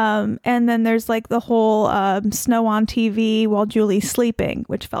 And then there's like the whole snow on TV while Julie's sleeping,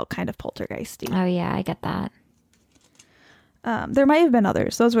 which felt kind of poltergeisty. Oh, yeah, I get that. There might have been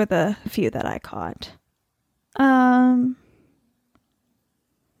others. Those were the few that I caught. I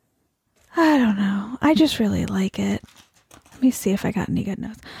don't know. I just really like it. Let me see if I got any good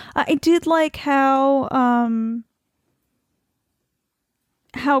notes. I did like how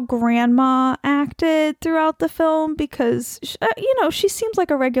grandma acted throughout the film because, she seems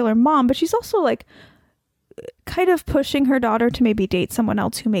like a regular mom, but she's also like kind of pushing her daughter to maybe date someone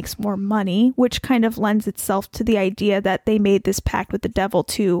else who makes more money, which kind of lends itself to the idea that they made this pact with the devil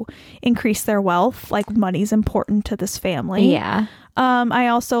to increase their wealth. Like, money's important to this family. Yeah. I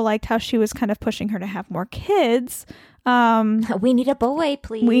also liked how she was kind of pushing her to have more kids. We need a boy,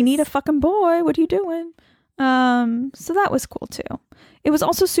 please. We need a fucking boy. What are you doing? So that was cool too. It was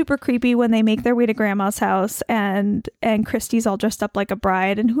also super creepy when they make their way to grandma's house and Christy's all dressed up like a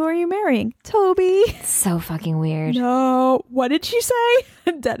bride. And who are you marrying? Toby. So fucking weird. No. What did she say?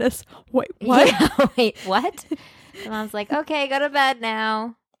 Dennis. Wait, what? Yeah, wait, what? The mom's like, okay, go to bed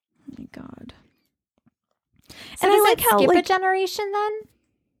now. Oh my God. So And does I like it how, skip like, a generation then?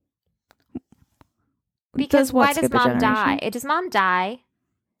 Does Because what why does skip a mom generation? die? Does mom die?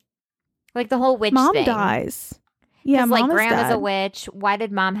 Like the whole witch Mom thing. dies. Yeah, like mom is grandma's dead. a witch. Why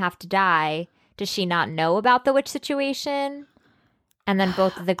did mom have to die? Does she not know about the witch situation? And then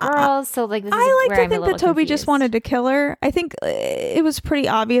both of the girls. So like this is I like where to I'm a think little that Toby confused. just wanted to kill her. I think it was pretty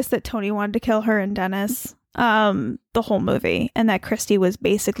obvious that Tony wanted to kill her and Dennis the whole movie, and that Christy was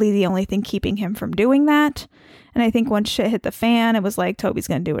basically the only thing keeping him from doing that. And I think once shit hit the fan, it was like Toby's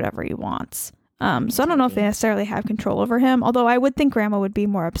going to do whatever he wants. So I don't know if they necessarily have control over him, although I would think grandma would be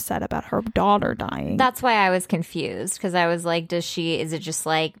more upset about her daughter dying. That's why I was confused, because I was like, is it just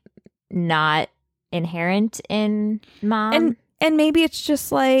like not inherent in mom? And maybe it's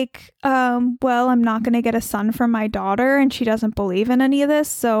just like, well, I'm not going to get a son from my daughter and she doesn't believe in any of this.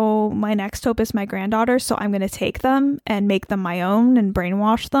 So my next hope is my granddaughter. So I'm going to take them and make them my own and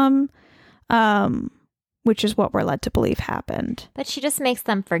brainwash them, which is what we're led to believe happened. But she just makes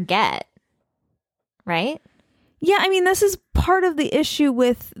them forget, right? Yeah, I mean, this is part of the issue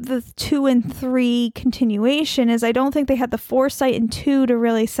with the 2 and 3 continuation is I don't think they had the foresight in 2 to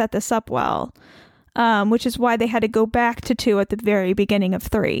really set this up well. Which is why they had to go back to 2 at the very beginning of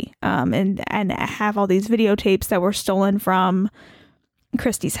 3, and have all these videotapes that were stolen from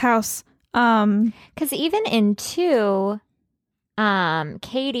Christy's house. Because even in 2,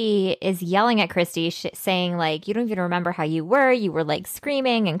 Katie is yelling at Christy, saying like, you don't even remember how you were. You were like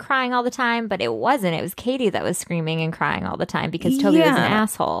screaming and crying all the time, but it wasn't. It was Katie that was screaming and crying all the time because Toby was an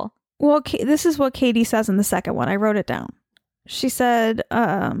asshole. Well, this is what Katie says in the second one. I wrote it down. She said,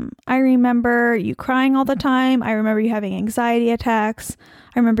 I remember you crying all the time. I remember you having anxiety attacks.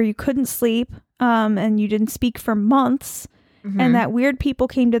 I remember you couldn't sleep, and you didn't speak for months, and that weird people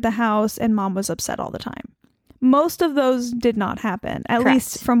came to the house and Mom was upset all the time. Most of those did not happen, at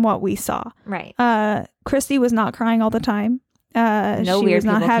least from what we saw. Right. Christy was not crying all the time. No she weird was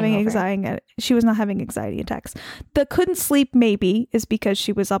not people having came over. anxiety. She was not having anxiety attacks. The couldn't sleep maybe is because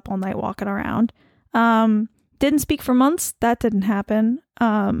she was up all night walking around. Didn't speak for months. That didn't happen.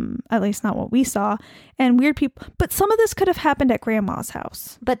 At least not what we saw. And weird people. But some of this could have happened at Grandma's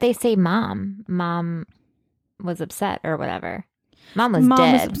house. But they say Mom was upset or whatever. Mom was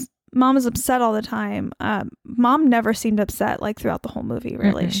dead. Mom is upset all the time. Mom never seemed upset like throughout the whole movie,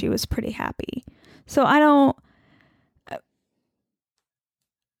 really. She was pretty happy. So I don't...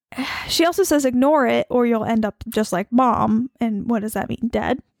 She also says ignore it or you'll end up just like Mom. And what does that mean?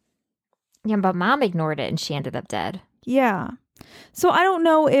 Dead? Yeah, but Mom ignored it and she ended up dead. Yeah. So I don't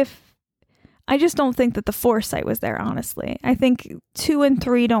know if... I just don't think that the foresight was there, honestly. I think 2 and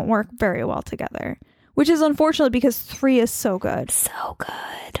 3 don't work very well together. Which is unfortunate because 3 is so good. So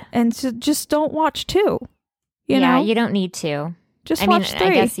good. And so just don't watch 2. You know? You don't need to. Just watch 3.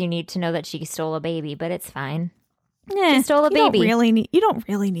 I guess you need to know that she stole a baby, but it's fine. Yeah, she stole a baby. You don't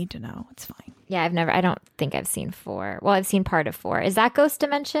really need to know. It's fine. Yeah, I don't think I've seen 4. Well, I've seen part of 4. Is that Ghost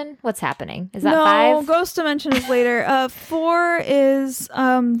Dimension? What's happening? Is that 5? No, Ghost Dimension is later. 4 is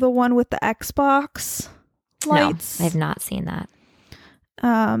the one with the Xbox lights. No, I've not seen that.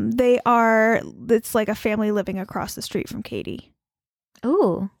 It's like a family living across the street from Katie.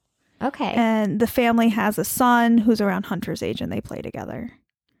 Ooh, okay. And the family has a son who's around Hunter's age and they play together.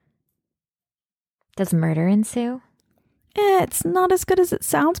 Does murder ensue? It's not as good as it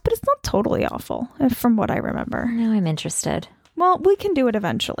sounds, but it's not totally awful from what I remember. No, I'm interested. Well, we can do it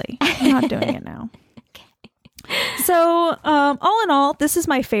eventually. I'm not doing it now. So, all in all, this is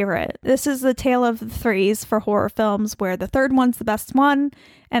my favorite. This is the tale of the threes for horror films where the third one's the best one.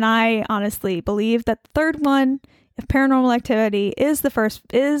 And I honestly believe that the third one, if Paranormal Activity is the best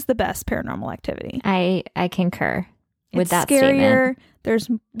Paranormal Activity. I concur with that scarier. statement. There's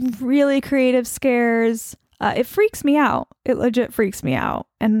really creative scares. It freaks me out. It legit freaks me out.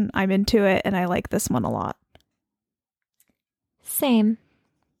 And I'm into it. And I like this one a lot. Same.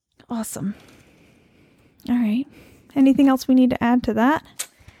 Awesome. All right. Anything else we need to add to that?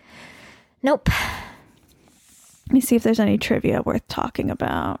 Nope. Let me see if there's any trivia worth talking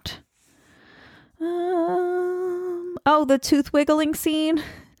about. The tooth wiggling scene.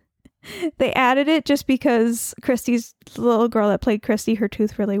 They added it just because Christy's the little girl that played Christy, her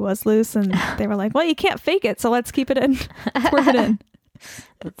tooth really was loose, and they were like, well, you can't fake it, so let's keep it in. Let's work it in.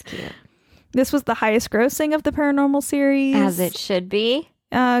 That's cute. This was the highest grossing of the Paranormal series. As it should be.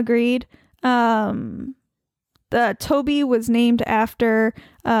 Agreed. The Toby was named after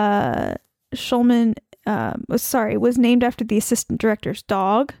Schulman. Was named after the assistant director's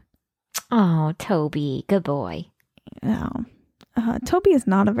dog. Oh, Toby, good boy. Toby is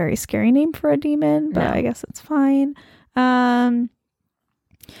not a very scary name for a demon, but No. I guess it's fine. At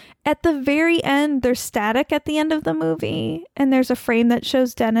the very end, there's static at the end of the movie, and there's a frame that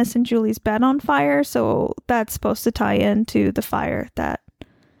shows Dennis and Julie's bed on fire, so that's supposed to tie into the fire that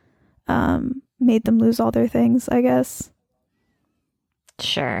made them lose all their things, I guess.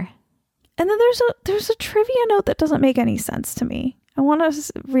 Sure. And then there's a trivia note that doesn't make any sense to me. I want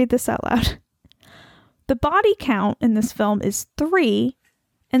to read this out loud. The body count in this film is 3,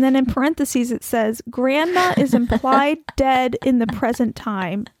 and then in parentheses it says, Grandma is implied dead in the present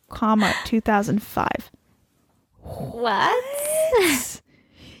time, 2005. What?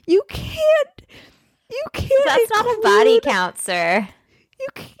 You can't That's not a body count, sir.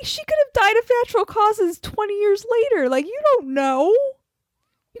 She could have died of natural causes 20 years later. Like, you don't know.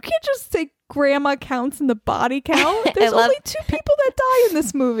 You can't just say Grandma counts in the body count. There's only 2 people that die in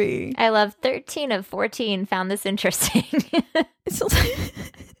this movie. I love 13 of 14 found this interesting. It's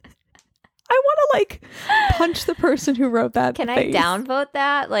I want to punch the person who wrote that. Can face. I downvote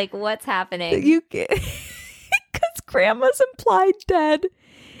that? Like, what's happening? Because Grandma's implied dead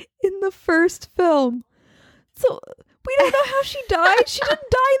in the first film. So we don't know how she died. She didn't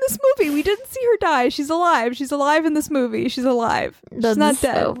die in this movie. We didn't see her die. She's alive. She's alive in this movie. She's alive. She's not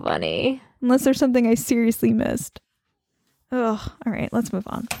dead. So funny. Unless there's something I seriously missed. Ugh. All right, let's move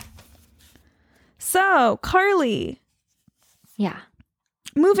on. So, Carly. Yeah.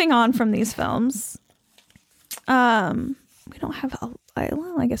 Moving on from these films. we don't have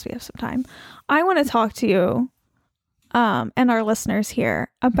well, I guess we have some time. I want to talk to you and our listeners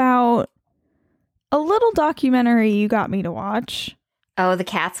here about a little documentary you got me to watch. Oh, the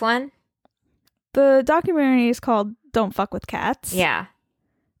cats one? The documentary is called Don't Fuck with Cats. Yeah.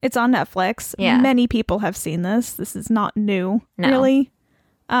 It's on Netflix. Yeah. Many people have seen this. This is not new, No. really.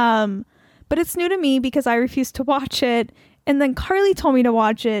 But it's new to me because I refused to watch it. And then Carly told me to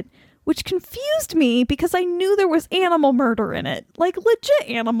watch it, which confused me because I knew there was animal murder in it. Like, legit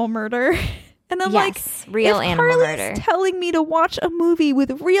animal murder. And I'm Yes, real if animal Carly's murder. telling me to watch a movie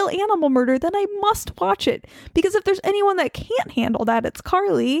with real animal murder, then I must watch it. Because if there's anyone that can't handle that, it's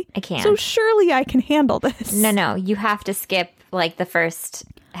Carly. I can. So surely I can handle this. No. You have to skip like the first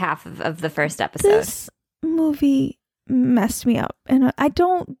half of the first episode. This movie messed me up. And I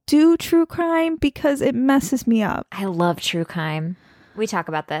don't do true crime because it messes me up. I love true crime. We talk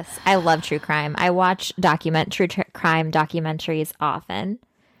about this. I love true crime. I watch true crime documentaries often.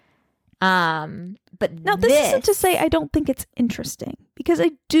 But Now, this isn't to say I don't think it's interesting, because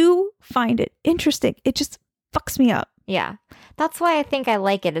I do find it interesting. It just fucks me up. Yeah. That's why I think I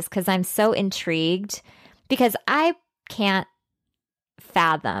like it, is because I'm so intrigued, because I can't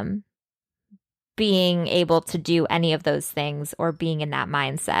fathom being able to do any of those things or being in that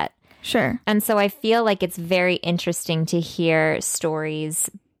mindset. Sure. And so I feel like it's very interesting to hear stories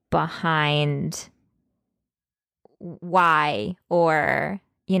behind why, or,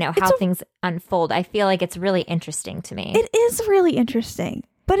 you know, how things unfold. I feel like it's really interesting to me. It is really interesting,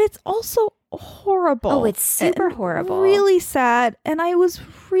 but it's also horrible. Oh, it's super and horrible. Really sad. And I was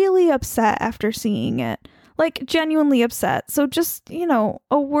really upset after seeing it. Like, genuinely upset. So just, you know,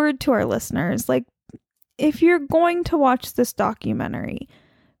 a word to our listeners. Like, if you're going to watch this documentary,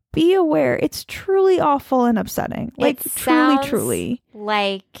 be aware it's truly awful and upsetting. Like, It sounds truly.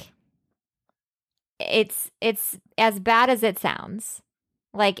 like it's as bad as it sounds.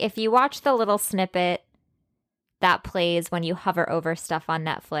 Like, if you watch the little snippet that plays when you hover over stuff on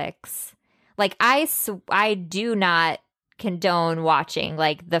Netflix, like, I do not condone watching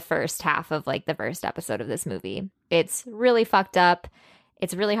like the first half of like the first episode of this movie. It's really fucked up.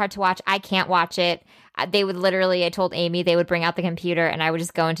 It's really hard to watch. I can't watch it. They would literally, I told Amy, they would bring out the computer and I would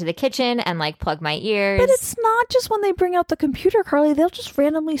just go into the kitchen and like plug my ears. But it's not just when they bring out the computer, Carly. They'll just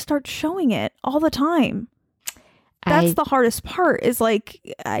randomly start showing it all the time. That's the hardest part, is like,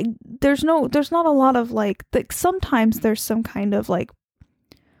 there's not a lot of like, sometimes there's some kind of like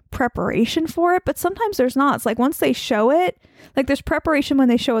preparation for it, but sometimes there's not. It's like, once they show it, like, there's preparation when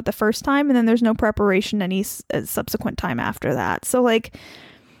they show it the first time, and then there's no preparation any subsequent time after that. So like,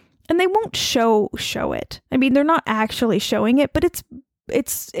 and they won't show it. I mean, they're not actually showing it, but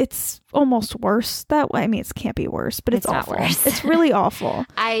it's almost worse that way. I mean, it can't be worse, but it's not awful. worse. It's really awful.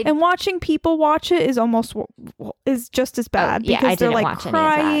 And watching people watch it is just as bad, yeah, I because they're didn't like watch any of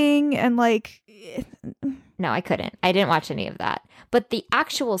that. crying and like. No, I couldn't. I didn't watch any of that. But the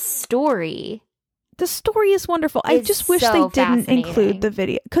actual story. The story is wonderful. I just wish so they didn't fascinating. include the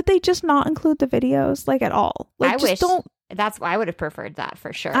video. Could they just not include the videos, like, at all? Like, I just wish. don't. That's why I would have preferred that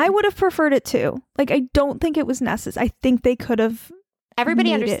for sure. I would have preferred it too. Like, I don't think it was necessary. I think they could have. Everybody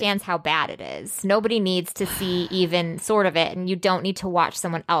made it. understands how bad it is. Nobody needs to see even sort of it, and you don't need to watch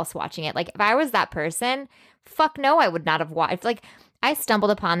someone else watching it. Like, if I was that person, fuck no, I would not have watched. Like, I stumbled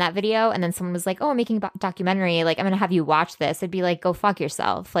upon that video, and then someone was like, "Oh, I'm making a documentary. Like, I'm gonna have you watch this." I'd be like, "Go fuck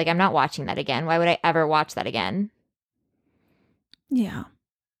yourself." Like, I'm not watching that again. Why would I ever watch that again? Yeah.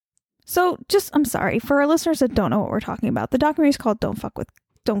 So, I'm sorry for our listeners that don't know what we're talking about. The documentary is called "Don't Fuck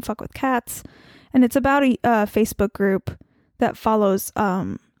with Cats," and it's about a Facebook group that follows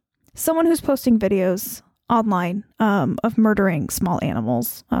someone who's posting videos online of murdering small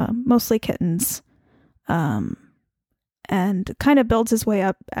animals, mostly kittens, and kind of builds his way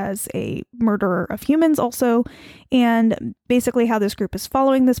up as a murderer of humans also, and basically how this group is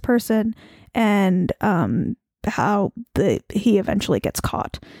following this person, and how he eventually gets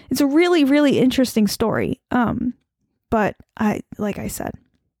caught. It's a really, really interesting story. But like I said,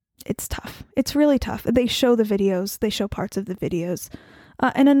 it's tough. It's really tough. They show the videos. They show parts of the videos,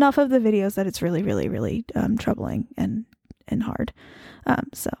 and enough of the videos that it's really, really, really troubling and hard.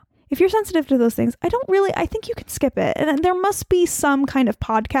 So if you're sensitive to those things, I think you can skip it. And there must be some kind of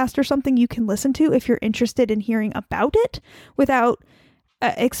podcast or something you can listen to if you're interested in hearing about it without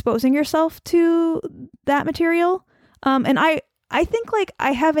exposing yourself to that material. And I think, like,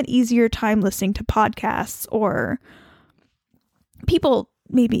 I have an easier time listening to podcasts or people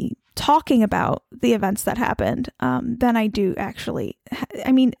maybe talking about the events that happened than I do actually.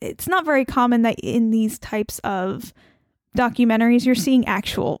 I mean, it's not very common that in these types of documentaries you're seeing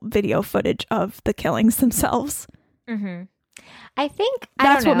actual video footage of the killings themselves. Mm-hmm. I think That's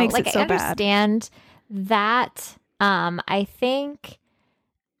I don't know. what makes like, it so I bad. understand that. I think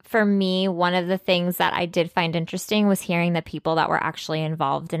for me, one of the things that I did find interesting was hearing the people that were actually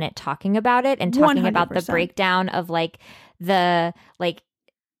involved in it talking about it and talking about the 100%. breakdown of like the like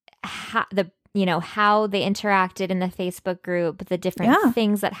how how they interacted in the Facebook group, the different Yeah.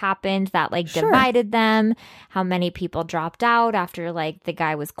 things that happened that like Sure. divided them, how many people dropped out after like the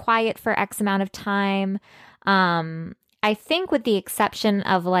guy was quiet for X amount of time. I think with the exception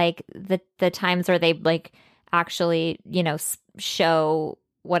of like the times where they like actually, show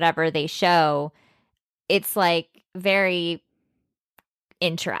whatever they show, it's like very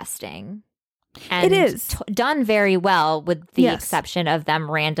interesting. And It is. done very well with the Yes. exception of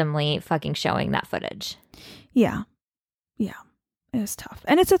them randomly fucking showing that footage. Yeah. Yeah. It was tough.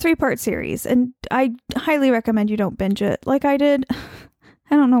 And it's a 3-part series. And I highly recommend you don't binge it like I did.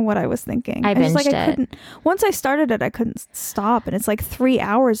 I don't know what I was thinking. I just, binged it. couldn't. Once I started it, I couldn't stop. And it's like 3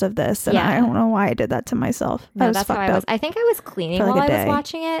 hours of this. And Yeah. I don't know why I did that to myself. I No, was that's how fucked I was. up. I think I was cleaning for, like, while a I was day.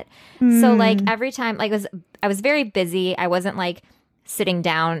 watching it. So like Mm. every time, like I was very busy. I wasn't like sitting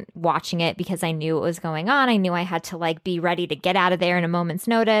down watching it because I knew what was going on. I knew I had to like be ready to get out of there in a moment's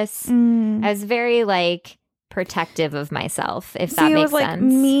notice. Mm. I was very like protective of myself, if See, that it makes was like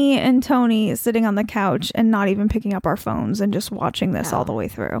sense. me and Tony sitting on the couch and not even picking up our phones and just watching this all Oh. the way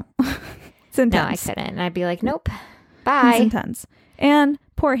through. It's No, I intense. couldn't. And I'd be like, nope, It's bye. intense. And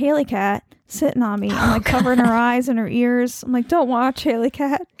poor Haley Cat sitting on me. I'm like covering her eyes and her ears. I'm like, don't watch Haley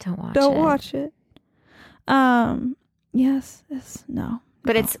Cat. Don't watch Don't it. watch it. Yes. No.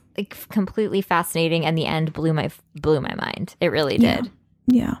 But it's like completely fascinating, and the end blew my mind. It really Yeah. did.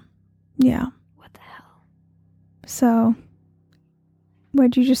 Yeah. Yeah. What the hell? So,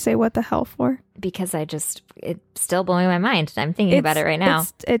 what'd you just say? What the hell for? Because it's still blowing my mind. I'm thinking about it right now.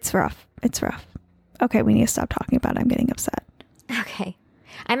 It's rough. It's rough. Okay, we need to stop talking about it. I'm getting upset. Okay.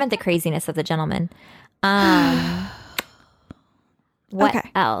 I meant the craziness of the gentleman. What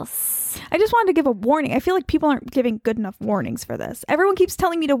Okay. else? I just wanted to give a warning. I feel like people aren't giving good enough warnings for this. Everyone keeps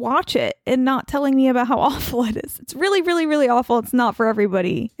telling me to watch it and not telling me about how awful it is. It's really, really, really awful. It's not for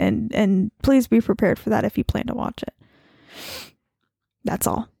everybody. And please be prepared for that if you plan to watch it. That's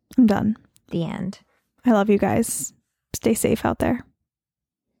all. I'm done. The end. I love you guys. Stay safe out there.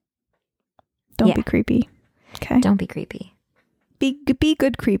 Don't Yeah. be creepy. Okay? Don't be creepy. Be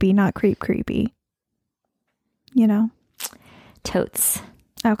good creepy, not creepy. You know? Totes.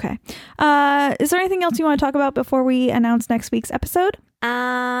 Okay. Is there anything else you want to talk about before we announce next week's episode?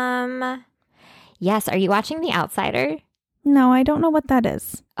 Yes. Are you watching The Outsider? No, I don't know what that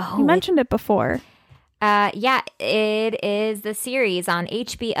is. Oh, You mentioned it before. yeah, it is the series on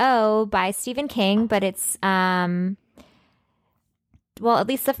HBO by Stephen King, but it's well, at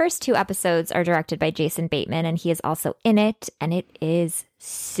least the first 2 episodes are directed by Jason Bateman, and he is also in it, and it is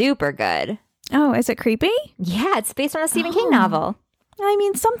super good. Oh, is it creepy? Yeah, it's based on a Stephen King Oh. novel. I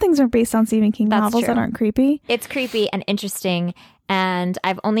mean, some things are based on Stephen King That's novels true. that aren't creepy. It's creepy and interesting, and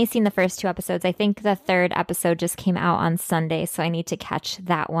I've only seen the first 2 episodes. I think the 3rd episode just came out on Sunday, so I need to catch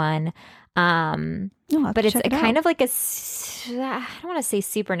that one. But it's kind of like I don't want to say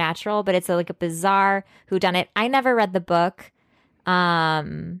supernatural, but it's like a bizarre whodunit. I never read the book,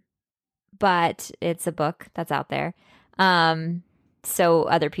 but it's a book that's out there. So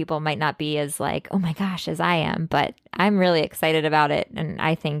other people might not be as like, oh my gosh, as I am, but I'm really excited about it. And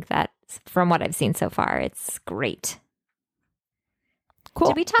I think that from what I've seen so far, it's great. cool.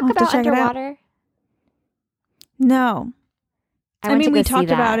 Did we talk I'll have to about check it out. Underwater? No. I went to mean, we go see talked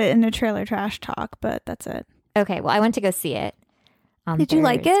that. about it in the trailer trash talk, but that's it. Okay, well, I went to go see it on Did you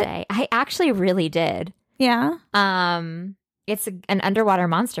like it? Thursday. I actually really did. Yeah. It's an underwater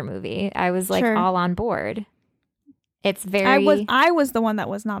monster movie. I was like Sure. all on board. It's very I was the one that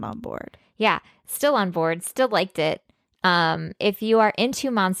was not on board. yeah, still on board, still liked it. If you are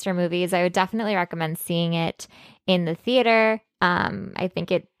into monster movies, I would definitely recommend seeing it in the theater. I think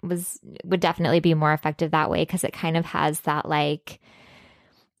it would definitely be more effective that way because it kind of has that like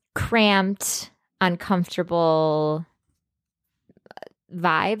cramped, uncomfortable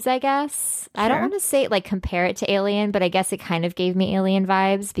vibes, I guess. I don't Sure. want to say like compare it to Alien, but I guess it kind of gave me Alien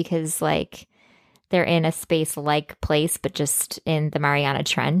vibes because like they're in a space-like place, but just in the Mariana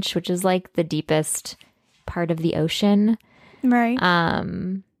Trench, which is like the deepest part of the ocean. Right.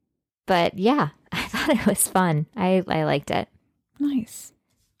 But yeah, I thought it was fun. I liked it. Nice.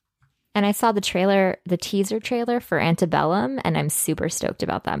 And I saw the teaser trailer for Antebellum, and I'm super stoked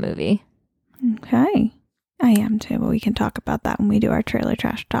about that movie. Okay. I am too, but we can talk about that when we do our trailer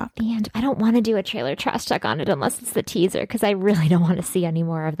trash talk. And I don't want to do a trailer trash talk on it unless it's the teaser, because I really don't want to see any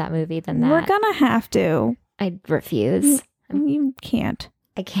more of that movie than that. We're gonna have to. I refuse. You can't.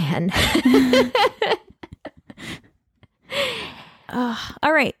 I can.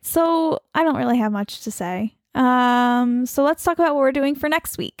 All right. So I don't really have much to say. So let's talk about what we're doing for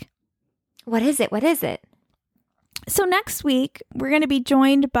next week. What is it? What is it? So next week, we're going to be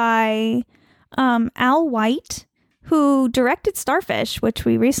joined by Al White, who directed Starfish, which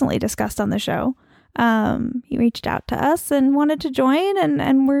we recently discussed on the show. He reached out to us and wanted to join,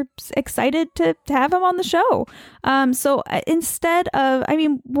 and we're excited to have him on the show. So instead of,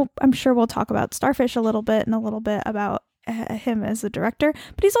 I'm sure we'll talk about Starfish a little bit and a little bit about him as a director,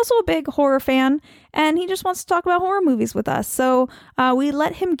 but he's also a big horror fan, and he just wants to talk about horror movies with us. So we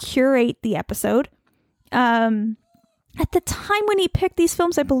let him curate the episode. At the time when he picked these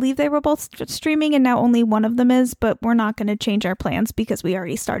films, I believe they were both streaming, and now only one of them is, but we're not going to change our plans because we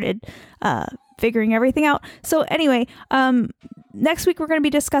already started figuring everything out. So anyway, next week we're going to be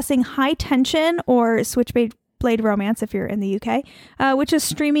discussing High Tension, or Switchblade Romance if you're in the UK, which is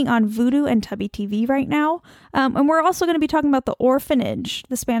streaming on Vudu and Tubby TV right now. And we're also going to be talking about The Orphanage,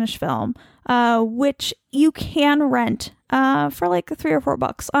 the Spanish film, which you can rent for like $3 or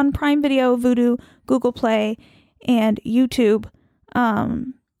 $4 on Prime Video, Vudu, Google Play, and YouTube.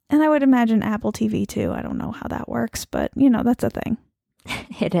 And I would imagine Apple TV too. I don't know how that works, but that's a thing.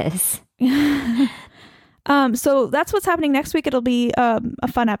 It is. So that's what's happening next week. It'll be a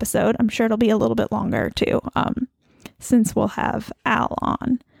fun episode. I'm sure it'll be a little bit longer too, since we'll have Al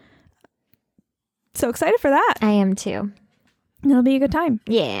on. So excited for that. I am too. It'll be a good time.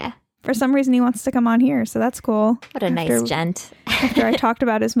 Yeah. For some reason, he wants to come on here, so that's cool. What a nice gent. After I talked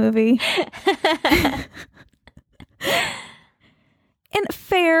about his movie. In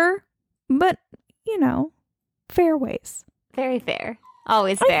fair, but, fair ways. Very fair.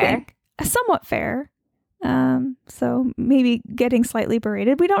 Always I fair. think. Somewhat fair. So maybe getting slightly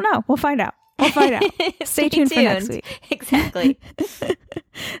berated. We don't know. We'll find out. Stay tuned for next week. Exactly.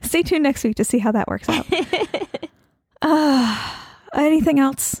 Stay tuned next week to see how that works out. Anything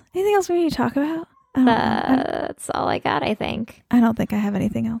else? Anything else we need to talk about? That's all I got, I think. I don't think I have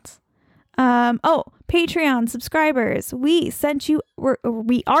anything else. Patreon subscribers, we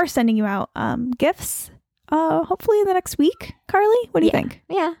are sending you out gifts. Hopefully in the next week. Carly, what do you think?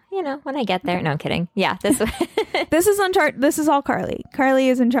 Yeah, when I get there. No, I'm kidding. Yeah, this this is on charge. This is all Carly. Carly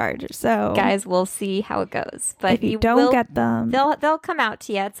is in charge. So guys, we'll see how it goes. But if you don't get them, they'll come out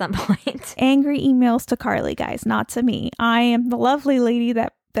to you at some point. Angry emails to Carly, guys, not to me. I am the lovely lady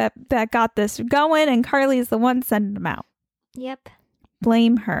that got this going, and Carly is the one sending them out. Yep.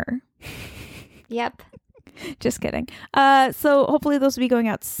 Blame her. Yep. Just kidding. So hopefully those will be going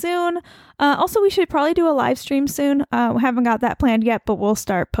out soon. Also, we should probably do a live stream soon. We haven't got that planned yet, but we'll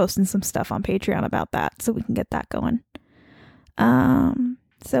start posting some stuff on Patreon about that so we can get that going.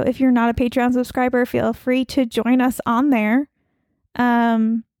 So if you're not a Patreon subscriber, feel free to join us on there.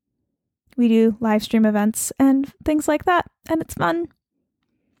 We do live stream events and things like that, and it's fun.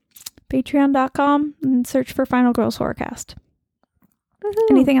 Patreon.com and search for Final Girls Horrorcast. Woo-hoo.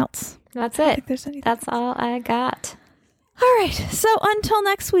 Anything else? That's I don't it. think there's anything That's else. all I got. All right. So until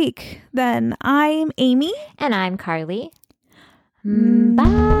next week, then, I'm Amy. And I'm Carly. Bye.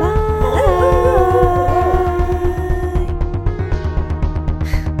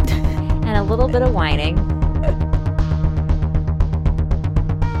 And a little bit of whining.